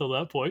reality until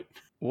that point.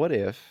 what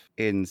if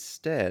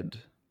instead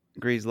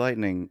Grease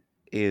Lightning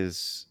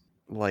is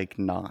like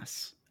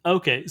Nos?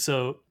 Okay,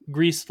 so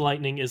Grease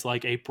Lightning is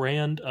like a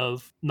brand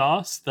of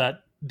NOS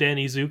that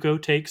Danny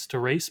Zuko takes to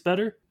race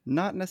better.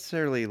 Not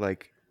necessarily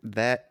like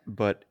that,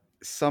 but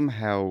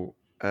somehow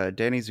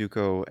Danny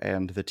Zuko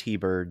and the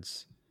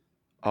T-Birds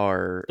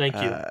are Thank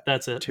you.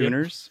 That's it. Yep.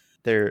 tuners.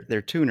 They're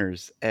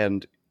tuners,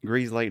 and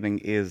Grease Lightning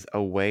is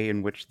a way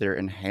in which they're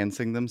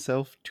enhancing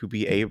themselves to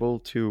be able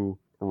to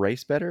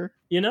race better.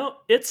 You know,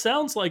 it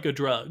sounds like a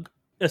drug,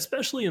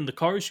 especially in the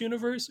Cars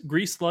universe.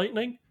 Grease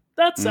Lightning,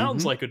 that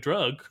sounds Mm-hmm. like a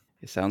drug.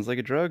 It sounds like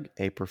a drug,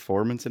 a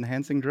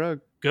performance-enhancing drug.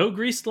 Go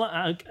Grease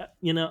Lightning.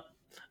 You know,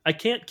 I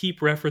can't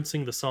keep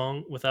referencing the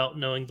song without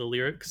knowing the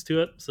lyrics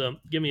to it, so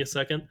give me a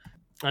second.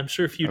 I'm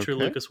sure future Okay.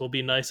 Lucas will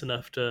be nice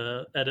enough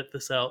to edit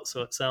this out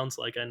so it sounds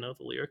like I know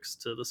the lyrics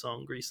to the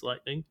song Grease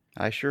Lightning.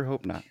 I sure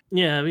hope not.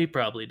 Yeah, he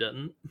probably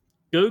doesn't.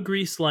 Go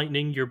Grease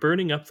Lightning, you're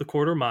burning up the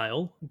quarter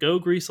mile. Go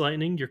Grease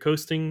Lightning, you're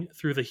coasting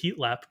through the heat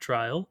lap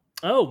trial.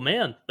 Oh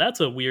man,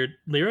 that's a weird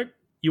lyric.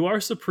 You are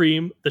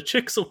supreme, the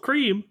chicks'll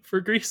cream for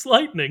Grease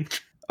Lightning.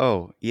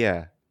 Oh,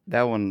 yeah.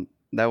 That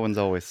one's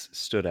always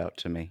stood out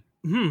to me.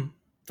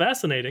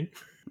 Fascinating.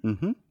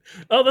 Mm-hmm.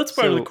 Oh, that's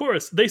part of the So,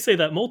 chorus. They say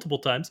that multiple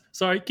times.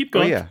 Sorry, keep oh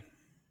going. yeah.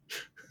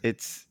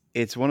 It's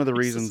It's one of the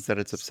Jesus reasons that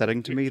it's Christ, so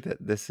upsetting to me weird. that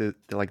this is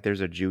like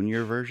there's a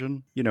junior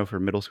version, for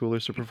middle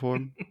schoolers to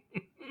perform.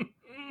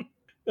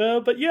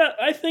 But yeah,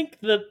 I think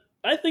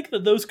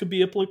that those could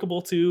be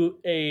applicable to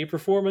a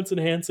performance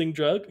enhancing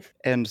drug.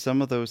 And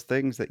some of those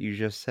things that you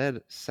just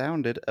said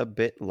sounded a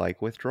bit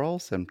like withdrawal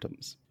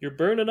symptoms. You're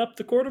burning up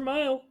the quarter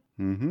mile.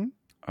 Mm-hmm.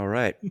 All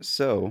right.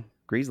 So,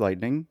 grease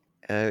lightning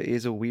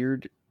is a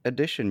weird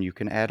addition you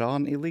can add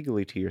on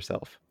illegally to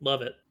yourself.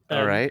 Love it. All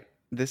And right.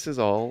 This is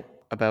all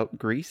about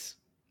grease,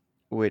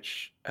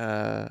 which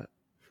I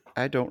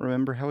don't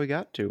remember how we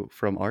got to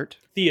from art,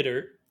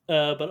 theater,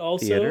 but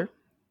also theater.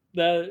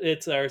 that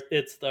it's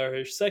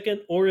our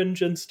second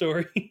origin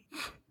story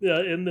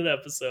in the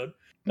episode.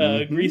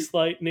 Mm-hmm. Grease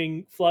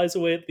lightning flies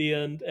away at the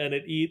end, and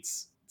it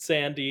eats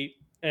Sandy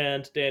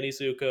and Danny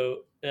Zuko,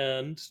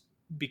 and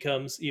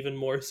becomes even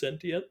more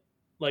sentient.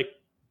 Like,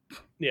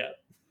 yeah,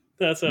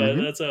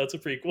 Mm-hmm. that's how it's a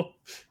prequel.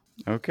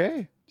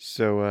 Okay.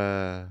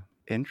 So,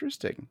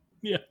 interesting.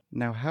 Yeah,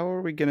 Now, how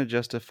are we going to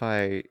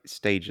justify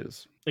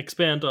stages?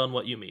 expand on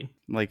what you mean.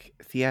 Like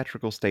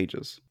theatrical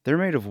stages. They're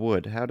made of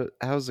wood.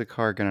 How's a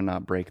car going to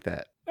not break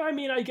that? I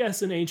mean, I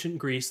guess in ancient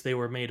Greece they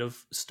were made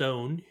of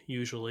stone,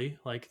 usually,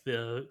 like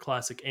the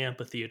classic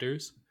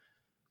amphitheaters.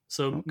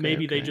 So Okay,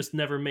 maybe they okay. just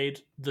never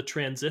made the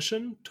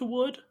transition to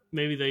wood.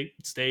 Maybe they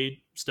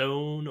stayed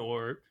stone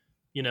or,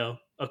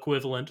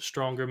 equivalent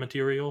stronger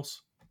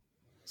materials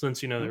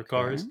since, their Okay.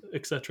 cars,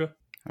 etc.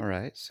 All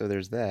right. So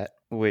there's that,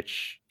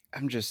 which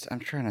I'm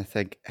trying to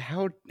think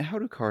how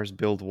do cars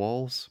build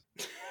walls?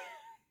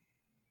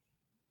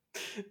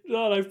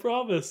 God, I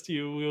promised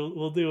you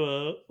we'll do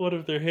a one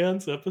of their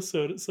hands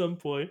episode at some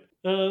point.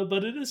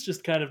 But it is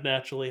just kind of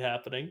naturally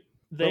happening.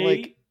 But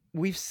like They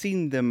we've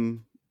seen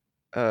them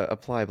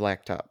apply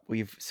blacktop.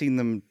 We've seen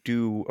them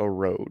do a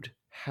road.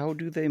 How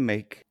do they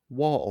make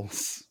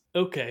walls?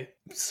 Okay,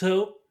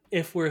 so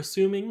if we're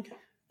assuming,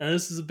 and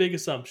this is a big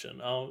assumption,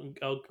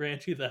 I'll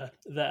grant you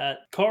that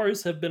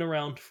cars have been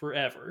around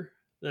forever.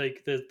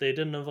 Like that, they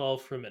didn't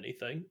evolve from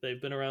anything.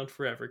 They've been around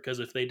forever. Because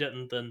if they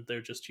didn't, then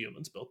they're just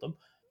humans built them.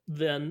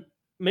 Then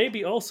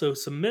maybe also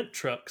cement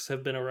trucks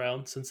have been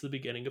around since the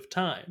beginning of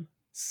time.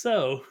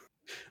 So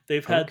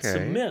they've had Okay.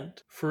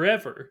 cement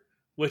forever,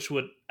 which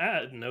would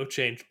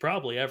change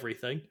probably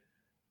everything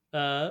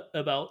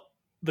about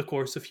the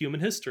course of human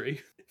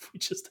history. If we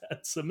just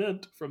had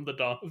cement from the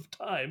dawn of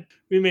time,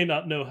 we may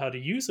not know how to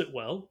use it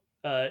well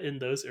in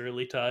those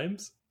early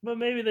times, but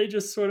maybe they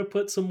just sort of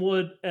put some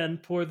wood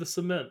and pour the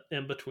cement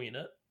in between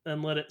it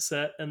and let it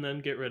set and then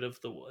get rid of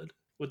the wood.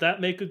 Would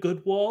that make a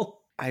good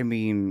wall? I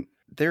mean,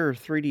 there are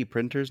 3D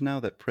printers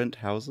now that print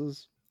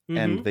houses and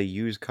Mm-hmm. they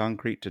use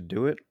concrete to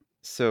do it.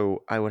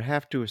 So I would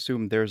have to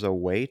assume there's a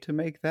way to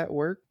make that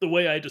work. The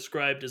way I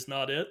described is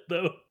not it,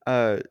 though.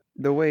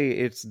 The way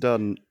it's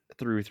done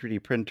through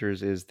 3D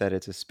printers is that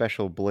it's a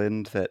special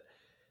blend that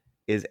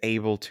is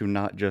able to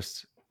not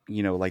just,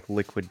 like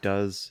liquid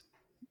does,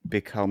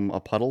 become a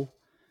puddle.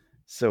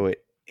 So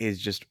it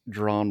is just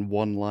drawn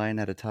one line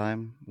at a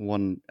time,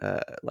 one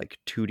like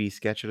 2D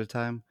sketch at a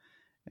time,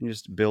 and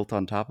just built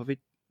on top of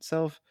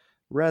itself,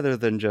 rather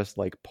than just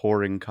like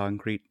pouring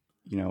concrete,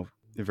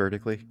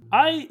 vertically.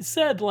 I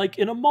said like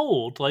in a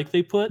mold, like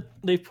they put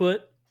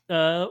wood,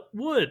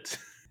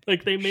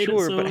 like they made it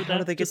Sure, but so how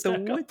do they that to get the stack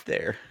wood up.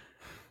 there?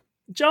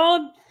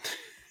 John,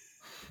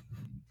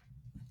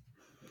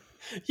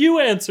 you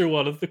answer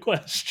one of the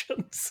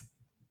questions.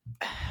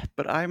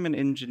 But I'm an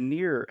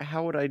engineer.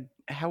 How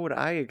would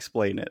I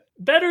explain it?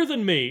 Better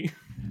than me.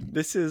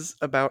 This is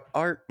about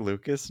art,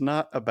 Lucas,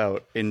 not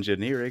about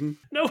engineering.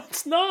 No,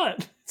 it's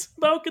not. It's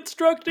about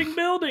constructing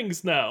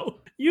buildings now.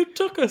 You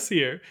took us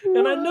here,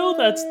 and I know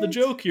that's the What?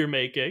 joke you're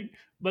making,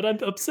 but I'm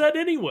upset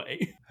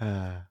anyway.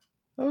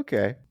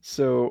 Okay.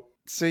 So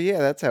yeah,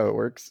 that's how it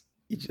works.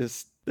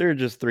 They're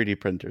just 3D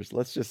printers.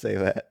 Let's just say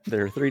that.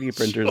 They're 3D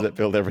printers Sure. that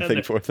build And everything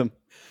there, for them.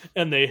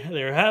 and they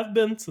there have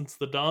been since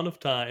the dawn of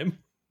time.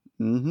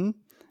 Mm-hmm.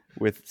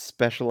 With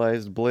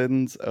specialized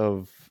blends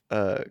of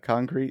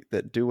concrete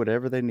that do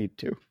whatever they need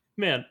to.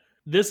 Man,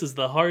 this is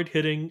the hard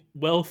hitting,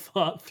 well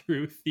thought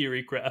through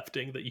theory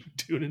crafting that you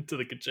tune into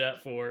the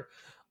chat for.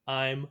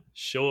 I'm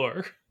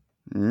sure.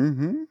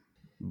 Mm-hmm.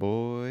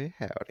 Boy,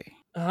 howdy.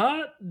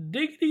 Hot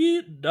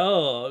diggity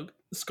dog.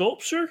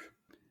 Sculpture?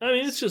 I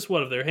mean, it's S- just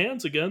one of their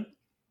hands again.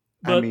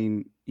 I But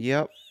mean,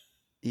 yep.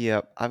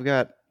 I've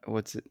got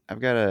what's it? I've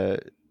got a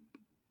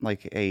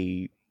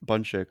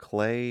bunch of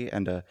clay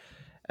and a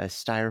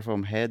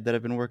styrofoam head that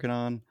I've been working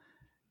on,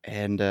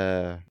 and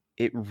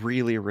it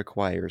really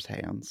requires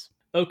hands.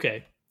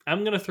 okay,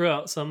 I'm going to throw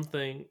out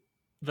something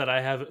that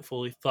I haven't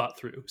fully thought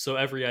through. So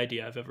every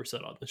idea I've ever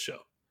said on the show,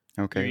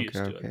 you're Okay, okay, used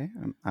to it. okay.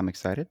 I'm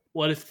excited.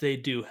 What if they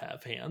do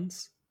have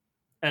hands?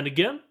 And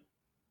again,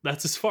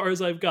 that's as far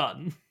as I've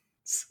gotten.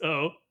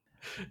 So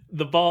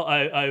the ball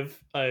I've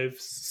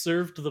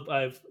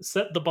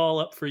set the ball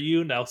up for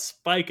you. Now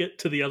spike it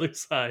to the other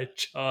side,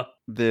 John.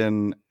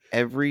 Then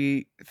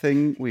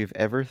everything we've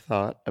ever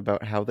thought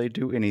about how they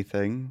do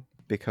anything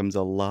becomes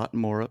a lot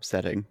more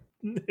upsetting.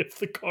 If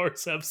the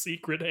cars have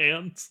secret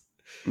hands,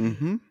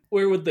 Mm-hmm.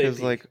 where would they Because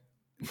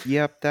be?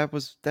 Yep,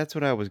 that's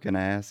what I was gonna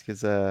ask.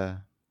 Is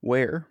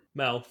where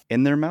Mouth.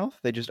 in their mouth?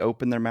 They just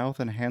open their mouth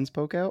and hands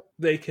poke out.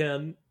 They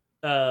can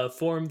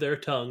form their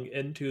tongue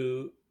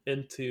into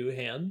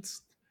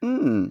hands.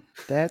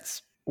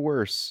 That's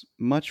worse.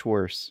 Much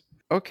worse.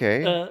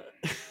 Okay, Uh,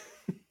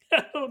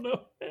 I don't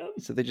know, man.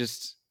 so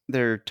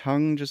their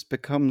tongue just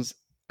becomes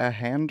a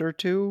hand or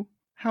two.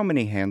 How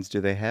many hands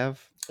do they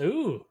have?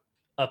 Ooh,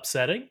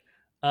 upsetting.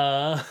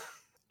 Uh,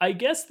 I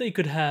guess they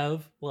could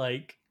have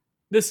like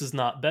this is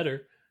not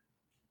better.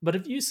 But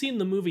have you seen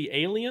the movie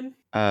Alien?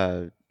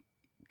 Uh,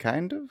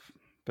 kind of,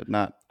 but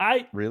not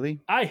I really.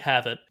 I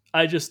haven't.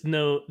 I just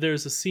know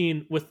there's a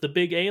scene with the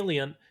big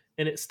alien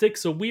and it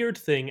sticks a weird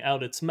thing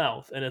out its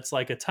mouth and it's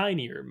like a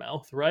tinier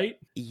mouth, right?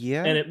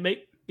 Yeah. And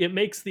it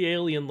makes the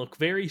alien look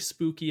very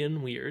spooky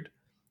and weird.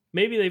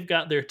 Maybe they've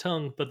got their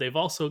tongue, but they've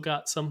also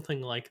got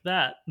something like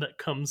that that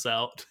comes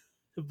out,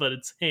 but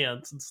it's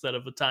hands instead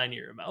of a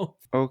tinier mouth.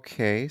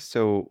 Okay,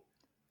 so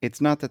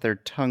it's not that their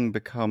tongue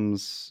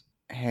becomes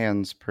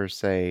hands per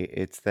se.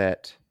 It's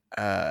that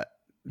uh,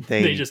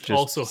 They they just just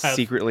also have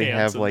secretly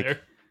hands have in like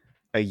there.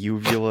 a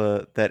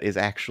uvula that is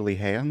actually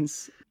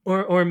hands.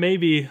 Or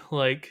maybe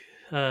like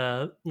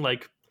I'm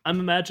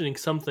imagining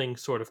something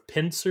sort of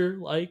pincer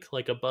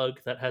like a bug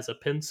that has a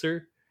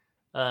pincer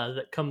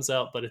that comes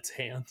out, but it's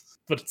hands.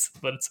 But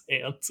it's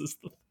hands is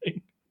the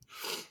thing.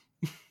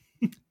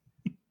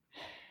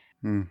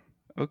 Hmm.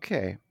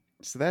 Okay,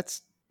 so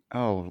that's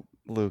oh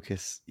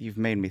Lucas, you've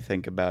made me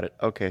think about it.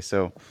 Okay,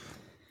 so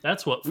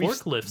That's what we've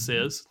forklifts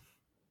is.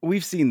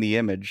 we've seen the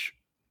image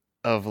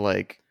of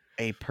like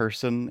a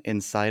person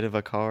inside of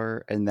a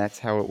car and that's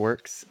how it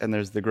works and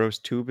there's the gross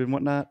tube and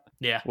whatnot.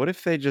 Yeah. What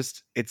if they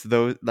just it's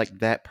those like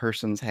that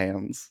person's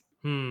hands?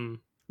 Hmm.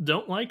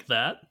 Don't like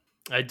that.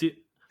 I do.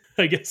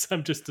 I guess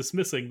I'm just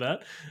dismissing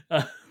that.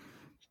 Uh,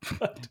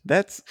 but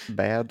That's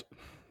bad.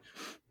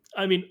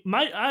 I mean,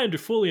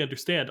 fully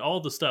understand all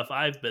the stuff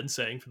I've been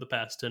saying for the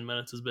past 10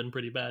 minutes has been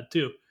pretty bad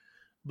too.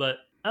 But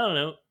I don't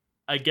know.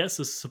 I guess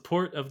the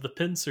support of the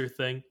pincer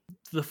thing,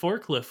 the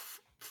forklift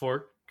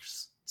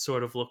forks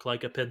sort of look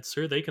like a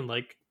pincer. They can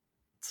like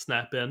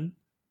snap in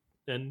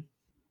and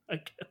I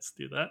guess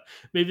do that.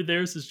 Maybe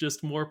theirs is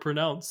just more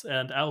pronounced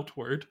and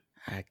outward.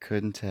 I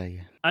couldn't tell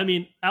you. I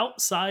mean,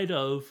 outside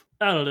of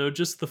I don't know,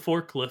 just the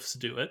forklifts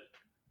do it.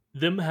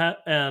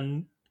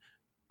 And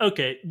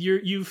okay,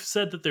 you've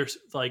said that they're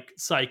like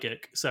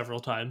psychic several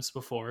times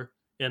before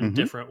in Mm-hmm.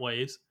 different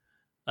ways.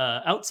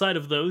 Outside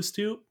of those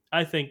two,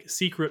 I think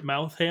secret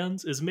mouth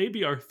hands is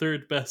maybe our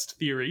third best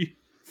theory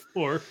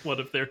for one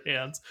of their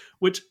hands.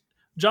 Which,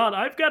 John,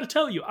 I've got to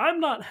tell you, I'm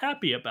not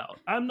happy about.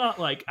 I'm not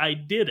like I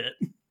did it.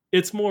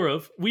 It's more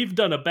of we've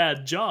done a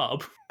bad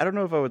job. I don't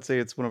know if I would say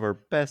it's one of our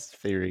best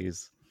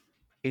theories.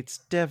 It's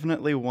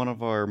definitely one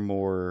of our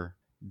more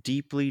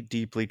deeply,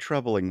 deeply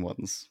troubling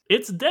ones.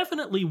 It's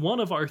definitely one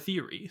of our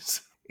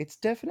theories. It's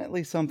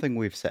definitely something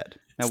we've said.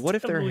 Now, It's what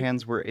if their definitely.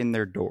 hands were in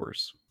their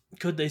doors?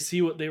 Could they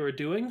see what they were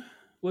doing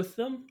with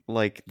them?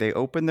 Like, they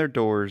open their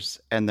doors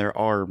and their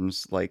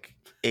arms, like,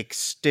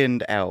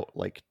 extend out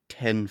like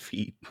 10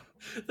 feet.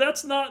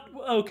 That's not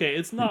okay.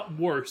 It's not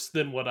worse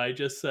than what I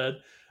just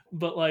said,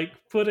 but like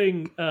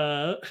putting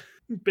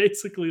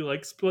basically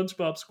like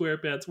SpongeBob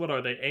SquarePants. What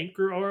are they?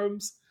 Anchor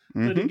arms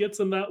that he Mm-hmm. gets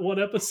in that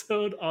one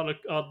episode on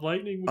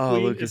Lightning Oh,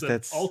 McQueen Lucas, isn't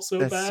that's also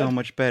that's so bad.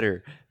 much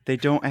better. They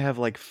don't have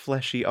like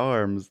fleshy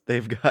arms.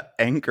 They've got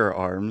anchor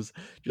arms,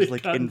 just They've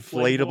like got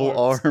inflatable inflatable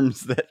arms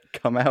arms that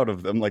come out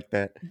of them like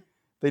that.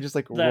 They just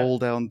like that roll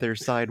down their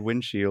side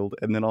windshield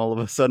and then all of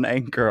a sudden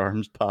anchor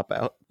arms pop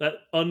out. that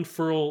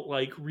unfurl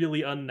like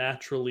really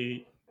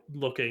unnaturally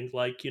looking,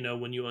 like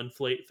when you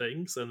inflate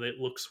things and it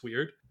looks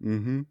weird.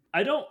 Mm-hmm.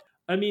 I don't.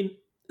 I mean,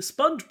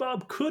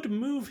 SpongeBob could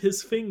move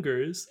his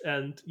fingers,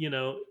 and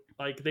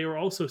like they were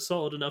also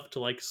solid enough to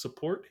like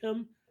support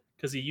him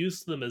because he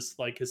used them as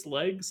like his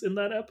legs in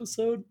that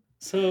episode.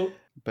 So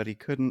But he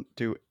couldn't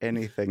do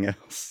anything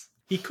else.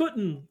 he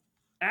couldn't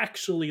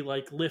actually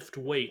like lift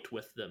weight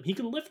with them. He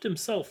can lift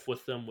himself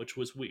with them, which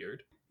was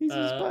weird. He's a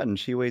Uh,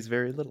 sponge. He weighs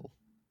very little.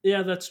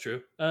 yeah, that's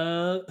true.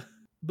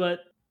 But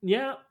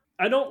yeah,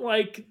 I don't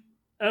like.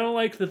 I don't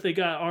like that they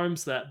got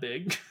arms that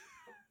big.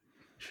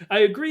 I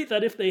agree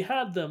that if they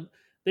had them,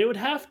 they would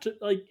have to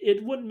like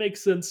it wouldn't make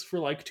sense for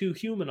like two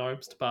human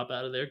arms to pop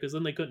out of there because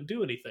then they couldn't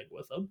do anything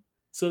with them.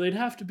 So they'd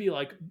have to be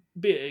like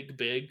big,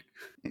 big.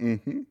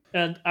 Mm-hmm.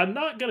 And I'm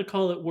not gonna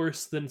call it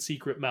worse than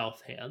secret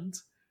mouth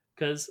hands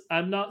because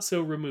I'm not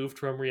so removed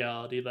from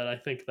reality that I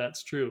think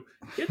that's true.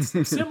 It's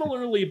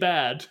similarly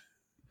bad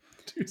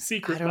to I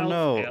secret don't mouth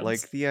know. hands.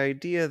 Like the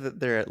idea that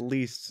they're at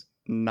least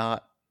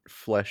not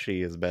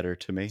fleshy is better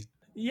to me.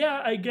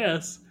 Yeah, I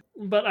guess.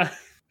 But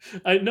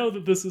I know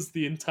that this is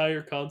the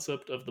entire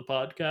concept of the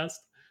podcast,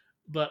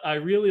 but I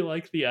really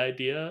like the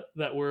idea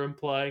that we're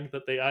implying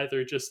that they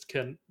either just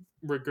can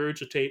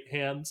regurgitate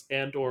hands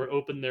and or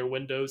open their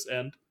windows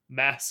and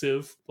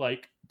massive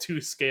like two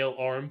scale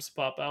arms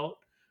pop out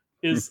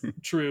is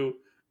true.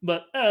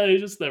 But I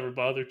just never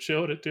bothered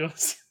showing it to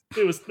us.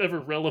 It was never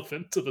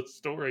relevant to the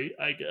story,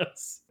 I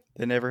guess.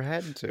 They never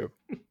had to.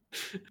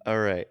 All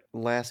right,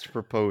 last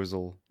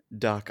proposal.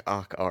 Doc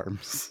Ock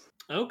arms.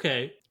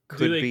 Okay. Do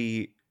Could they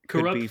be could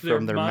be corrupt their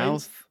from their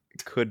minds? mouth,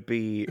 could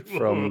be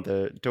from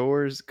the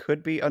doors,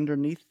 could be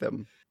underneath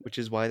them, which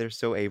is why they're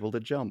so able to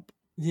jump.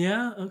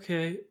 Yeah,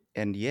 okay.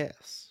 And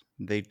yes,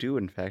 they do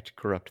in fact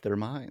corrupt their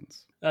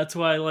minds. That's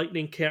why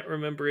Lightning can't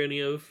remember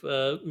any of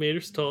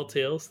Mater's tall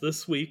tales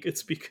this week.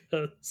 It's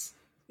because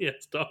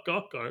it's Doc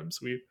Ock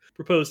arms. We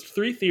proposed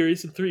 3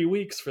 theories in 3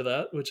 weeks for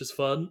that, which is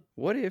fun.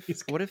 What if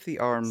He's what if the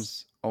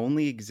arms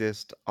only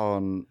exist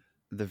on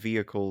the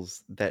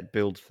vehicles that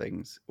build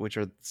things, which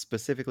are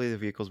specifically the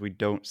vehicles we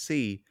don't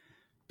see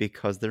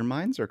because their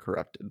minds are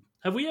corrupted?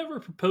 Have we ever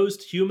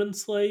proposed human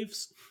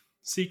slaves?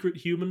 Secret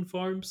human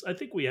farms? I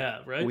think we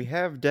have, right? We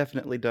have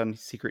definitely done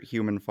secret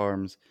human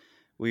farms.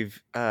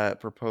 We've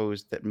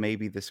proposed that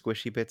maybe the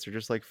squishy bits are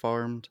just like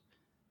farmed.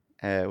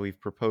 We've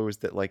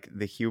proposed that like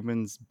the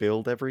humans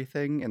build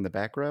everything in the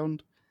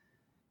background,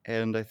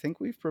 and I think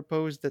we've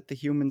proposed that the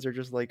humans are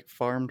just like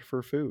farmed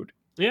for food.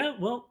 Yeah,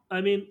 well,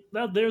 I mean,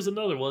 there's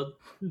another one.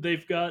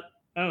 They've got,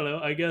 I don't know,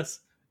 I guess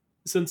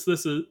since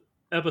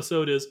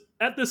episode is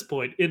at this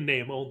point in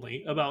name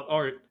only about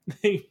art,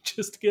 they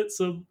just get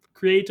some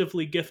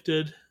creatively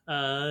gifted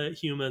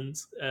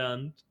humans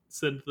and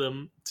send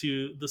them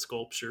to the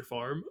sculpture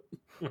farm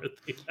where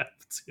they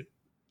have to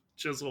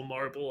chisel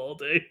marble all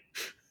day.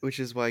 Which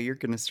is why you're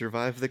gonna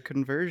survive the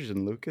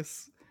conversion,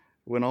 Lucas.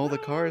 When all the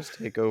cars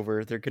take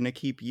over, they're gonna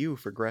keep you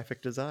for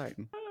graphic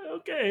design.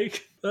 Okay,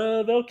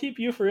 they'll keep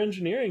you for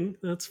engineering.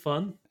 That's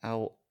fun.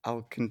 I'll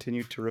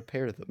continue to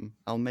repair them.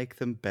 I'll make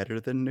them better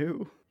than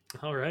new.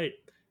 All right.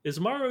 Is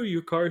Maru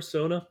your car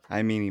Sona?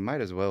 I mean, he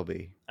might as well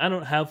be. I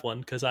don't have one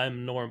because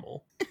I'm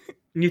normal.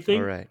 You All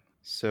think right.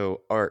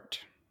 So art.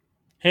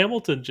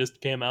 Hamilton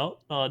just came out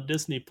on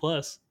Disney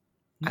Plus?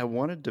 I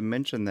wanted to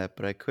mention that,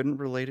 but I couldn't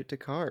relate it to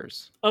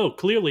cars. Oh,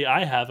 clearly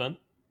I haven't.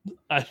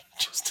 I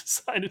just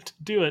decided to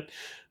do it.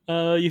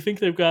 You think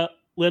they've got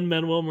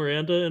Lin-Manuel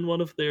Miranda in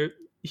one of their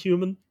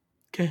human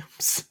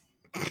camps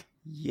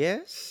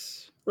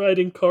Yes.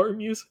 writing car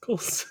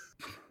musicals?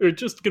 Or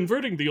just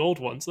converting the old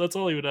ones. That's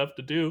all he would have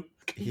to do.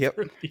 Yep.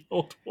 Convert the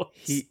old ones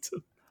He.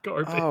 to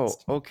car Oh,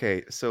 based.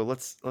 okay. So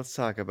let's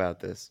talk about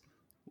this.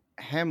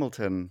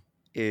 Hamilton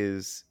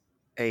is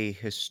a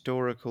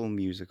historical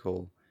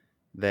musical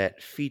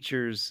that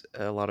features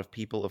a lot of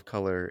people of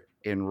color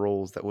in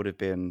roles that would have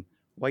been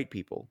white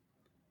people.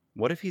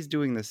 What if he's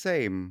doing the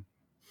same,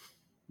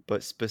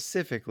 but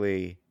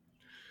specifically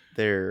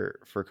they're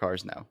for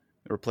cars now?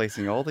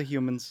 Replacing all the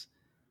humans.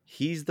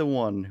 He's the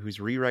one who's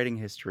rewriting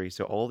history,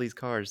 so all these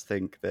cars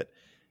think that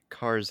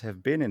cars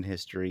have been in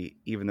history,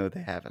 even though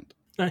they haven't.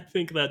 I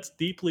think that's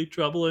deeply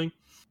troubling.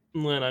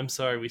 Lynn, I'm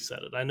sorry we said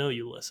it. I know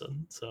you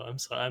listen, so I'm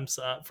sorry.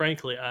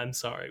 Frankly, I'm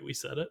sorry we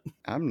said it.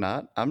 I'm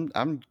not.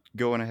 I'm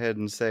going ahead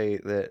and say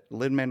that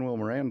Lin-Manuel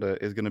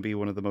Miranda is going to be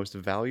one of the most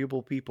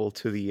valuable people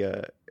to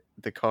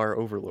the car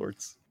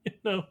overlords.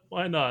 No,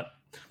 why not?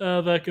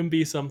 That can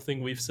be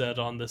something we've said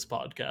on this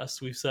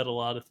podcast. We've said a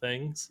lot of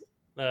things.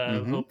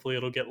 Mm-hmm. Hopefully,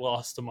 it'll get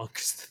lost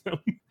amongst them.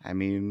 I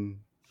mean,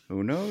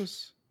 who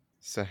knows?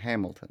 So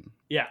Hamilton.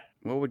 Yeah,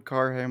 What would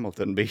Car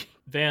Hamilton be?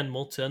 Van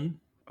Milton.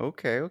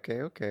 Okay.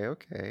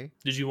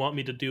 Did you want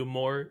me to do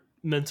more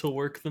mental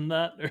work than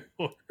that?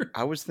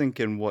 I was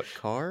thinking, what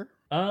car?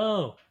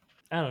 Oh,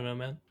 I don't know,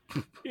 man.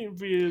 It'd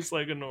be just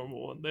like a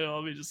normal one. They'd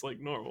all be just like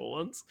normal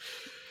ones.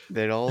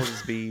 They'd all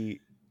just be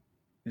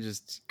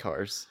just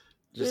cars.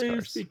 Just They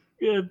just cars.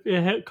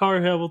 be,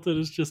 Car Hamilton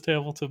is just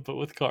Hamilton, but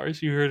with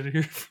cars. You heard it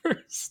here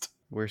first.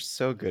 We're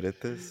so good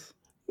at this.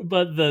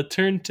 But the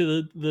turn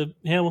to the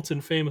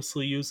Hamilton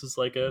famously uses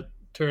like a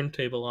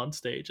turntable on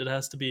stage. It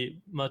has to be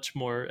much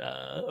more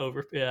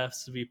It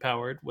has to be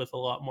powered with a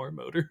lot more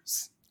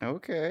motors.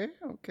 Okay.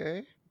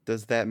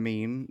 Does that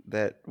mean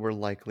that we're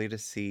likely to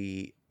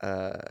see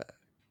oh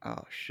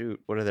shoot,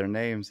 what are their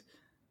names?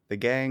 The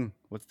gang.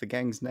 What's the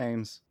gang's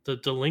names? The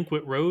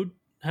delinquent road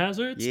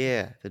hazards.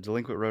 Yeah, the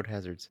delinquent road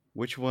hazards.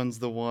 Which one's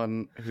the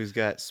one who's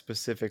got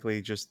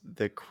specifically just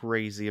the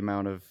crazy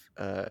amount of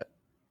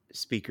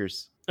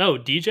speakers? Oh,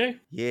 DJ.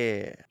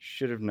 Yeah,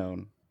 should have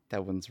known.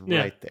 That one's Yeah,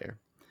 right there.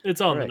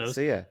 it's All on the right,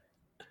 so nose. yeah,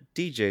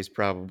 DJ's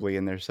probably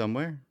in there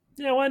somewhere.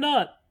 Yeah, why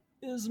not?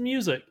 His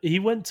music. He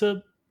went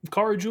to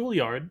Car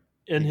Juilliard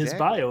in his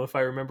Exactly. bio, if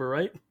I remember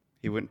right.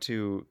 He went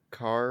to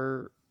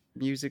Car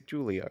Music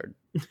Juilliard.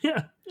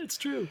 Yeah, it's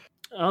true.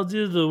 I'll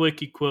do the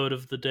wiki quote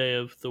of the day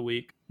of the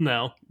week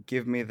now.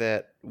 Give me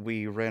that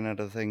we ran out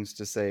of things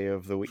to say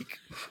of the week.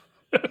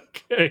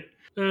 Okay.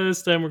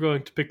 This time we're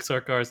going to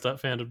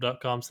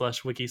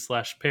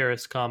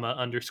pixarcars.fandom.com/wiki/Paris,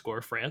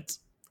 _France.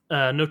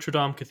 Notre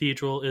Dame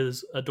Cathedral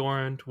is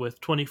adorned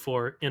with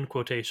 24, in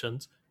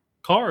quotations,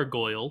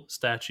 gargoyle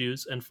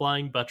statues and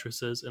flying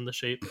buttresses in the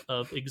shape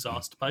of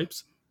exhaust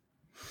pipes.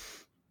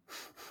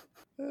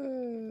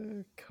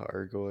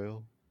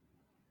 Gargoyle.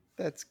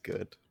 That's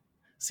good.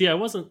 See, I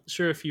wasn't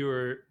sure if you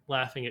were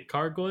laughing at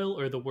gargoyle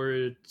or the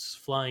words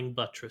flying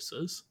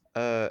buttresses.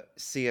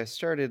 See, I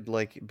started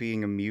like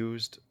being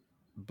amused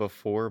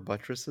before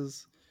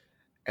buttresses,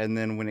 And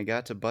then when it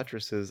got to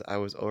buttresses, I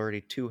was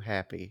already too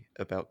happy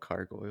about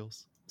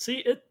gargoyles.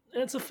 See,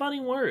 it's a funny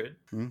word.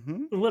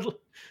 Mm-hmm. A little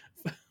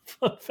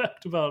fun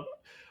fact about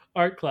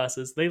art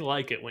classes: they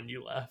like it when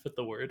you laugh at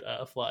the word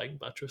flying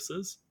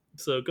buttresses.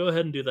 So go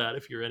ahead and do that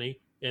if you're in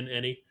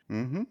any.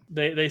 Mm-hmm.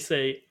 They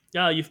say,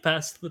 yeah, you've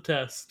passed the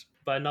test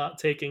by not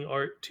taking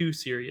art too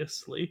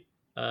seriously.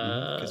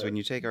 Because when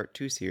you take art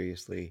too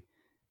seriously,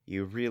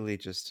 you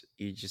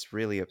just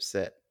really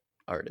upset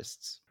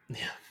artists. Yeah.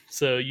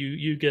 So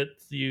you get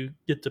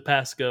to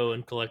pass go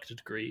and collect a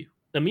degree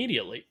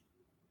immediately.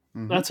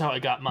 Mm-hmm. That's how I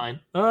got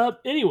mine.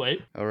 Anyway,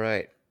 All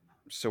right.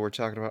 So we're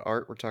talking about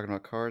art. We're talking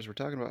about cars. We're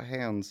talking about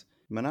hands.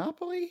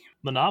 Monopoly.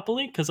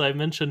 Monopoly, because I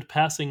mentioned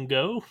passing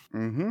go.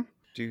 Mm-hmm.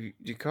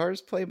 Do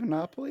cars play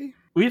Monopoly?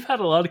 We've had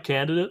a lot of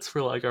candidates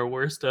for like our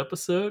worst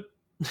episode.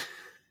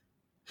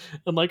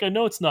 And like I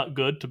know it's not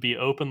good to be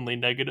openly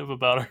negative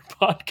about our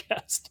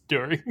podcast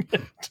during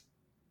it.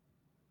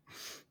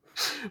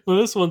 Well,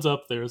 this one's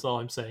up there is all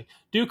I'm saying.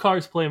 Do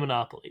cars play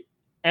Monopoly?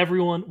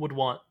 Everyone would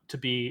want to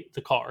be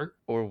the car.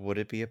 Or would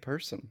it be a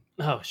person?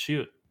 Oh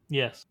shoot.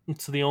 Yes.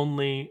 It's the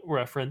only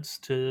reference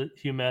to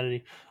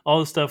humanity. All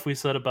the stuff we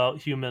said about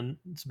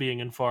humans being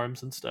in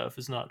farms and stuff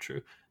is not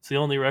true. It's the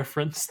only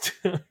reference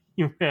to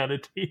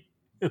humanity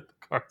in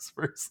the Cars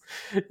verse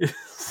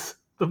is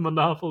the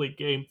Monopoly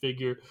game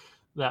figure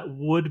that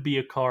would be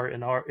a car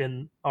in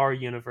our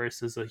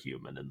universe is a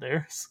human in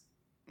theirs.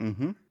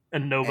 Mm-hmm.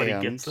 And nobody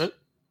And gets it.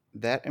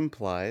 that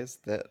implies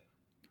that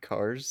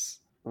cars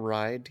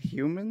ride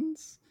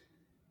humans,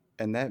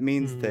 and that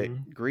means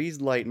that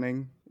Greased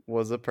Lightning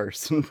was a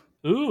person.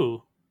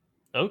 Ooh.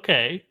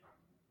 Okay.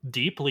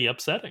 Deeply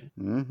upsetting.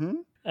 Mm-hmm.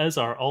 As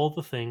are all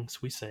the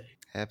things we say.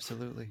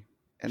 Absolutely.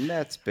 And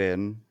that's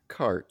been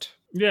cArt.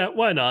 Yeah,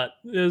 why not?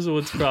 This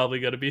one's probably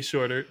going to be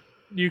shorter.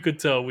 You could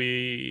tell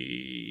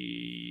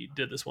we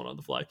did this one on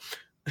the fly.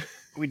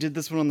 We did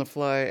this one on the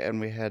fly, and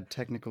we had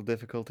technical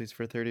difficulties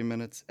for 30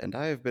 minutes, and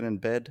I have been in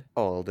bed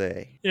all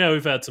day. Yeah,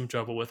 we've had some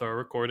trouble with our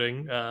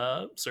recording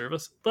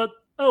service, but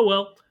oh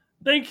well.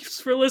 Thanks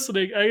for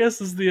listening. I guess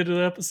this is the end of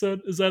the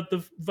episode. Is that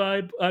the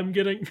vibe I'm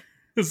getting?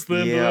 Is the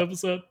end of the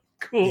episode?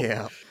 Cool.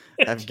 Yeah.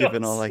 I've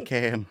given all I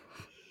can.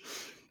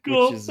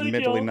 Cool. Which is Thank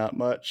admittedly y'all. not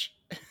much.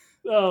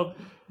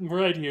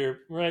 Right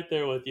here, right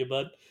there with you,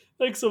 bud.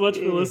 Thanks so much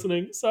for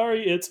listening.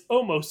 Sorry, it's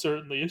almost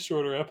certainly a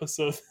shorter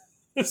episode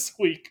this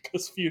week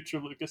because future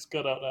Lucas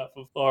cut out half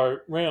of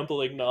our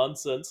rambling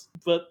nonsense,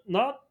 but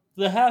not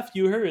the half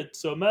you heard.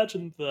 So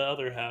imagine the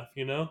other half,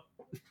 you know?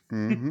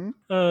 Mm-hmm.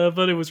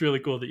 But it was really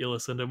cool that you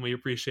listened, and we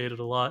appreciate it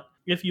a lot.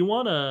 If you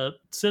want to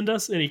send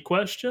us any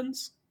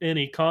questions,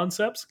 any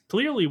concepts,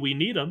 clearly we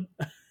need them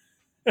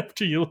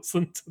after you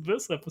listen to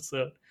this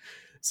episode.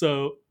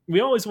 So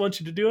we always want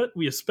you to do it.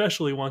 We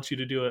especially want you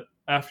to do it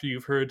after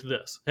you've heard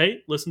this.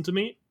 Hey, listen to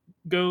me.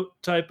 Go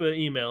type an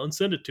email and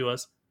send it to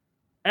us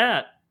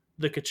at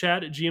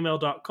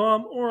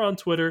thecachat@gmail.com or on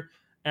Twitter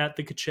at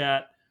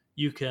thecachat.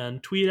 You can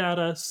tweet at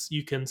us.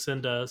 You can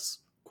send us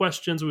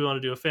questions. We want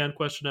to do a fan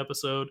question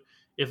episode.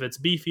 If it's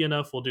beefy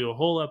enough, we'll do a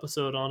whole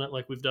episode on it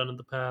like we've done in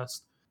the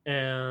past.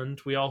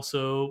 And we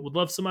also would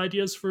love some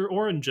ideas for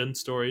origin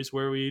stories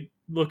where we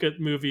look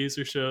at movies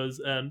or shows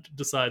and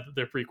decide that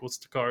they're prequels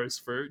to Cars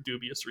for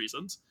dubious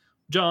reasons.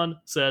 John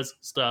says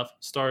stuff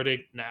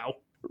starting now.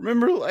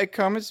 Remember to like,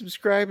 comment,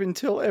 subscribe, and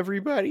tell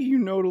everybody you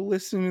know to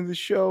listen to the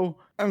show.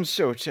 I'm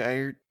so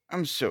tired.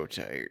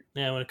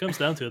 Yeah, when it comes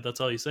down to it, that's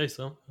all you say,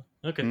 so.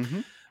 Okay.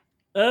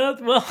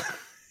 Mm-hmm. Well,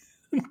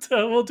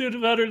 we'll do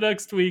better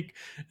next week.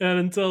 And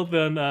until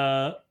then,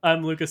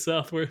 I'm Lucas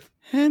Southworth.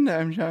 And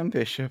I'm John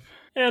Bishop.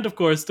 And of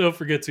course, don't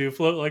forget to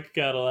float like a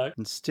Cadillac.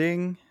 And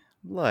sting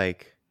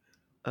like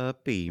a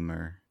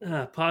Beamer.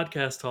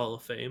 Podcast Hall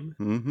of Fame.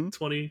 Mm-hmm.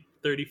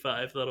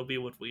 2035, that'll be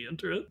when we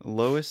enter it.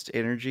 Lowest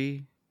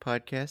energy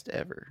podcast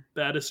ever.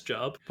 Baddest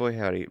job. Boy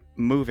howdy,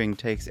 moving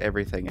takes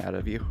everything out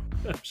of you.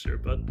 I'm sure,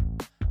 bud.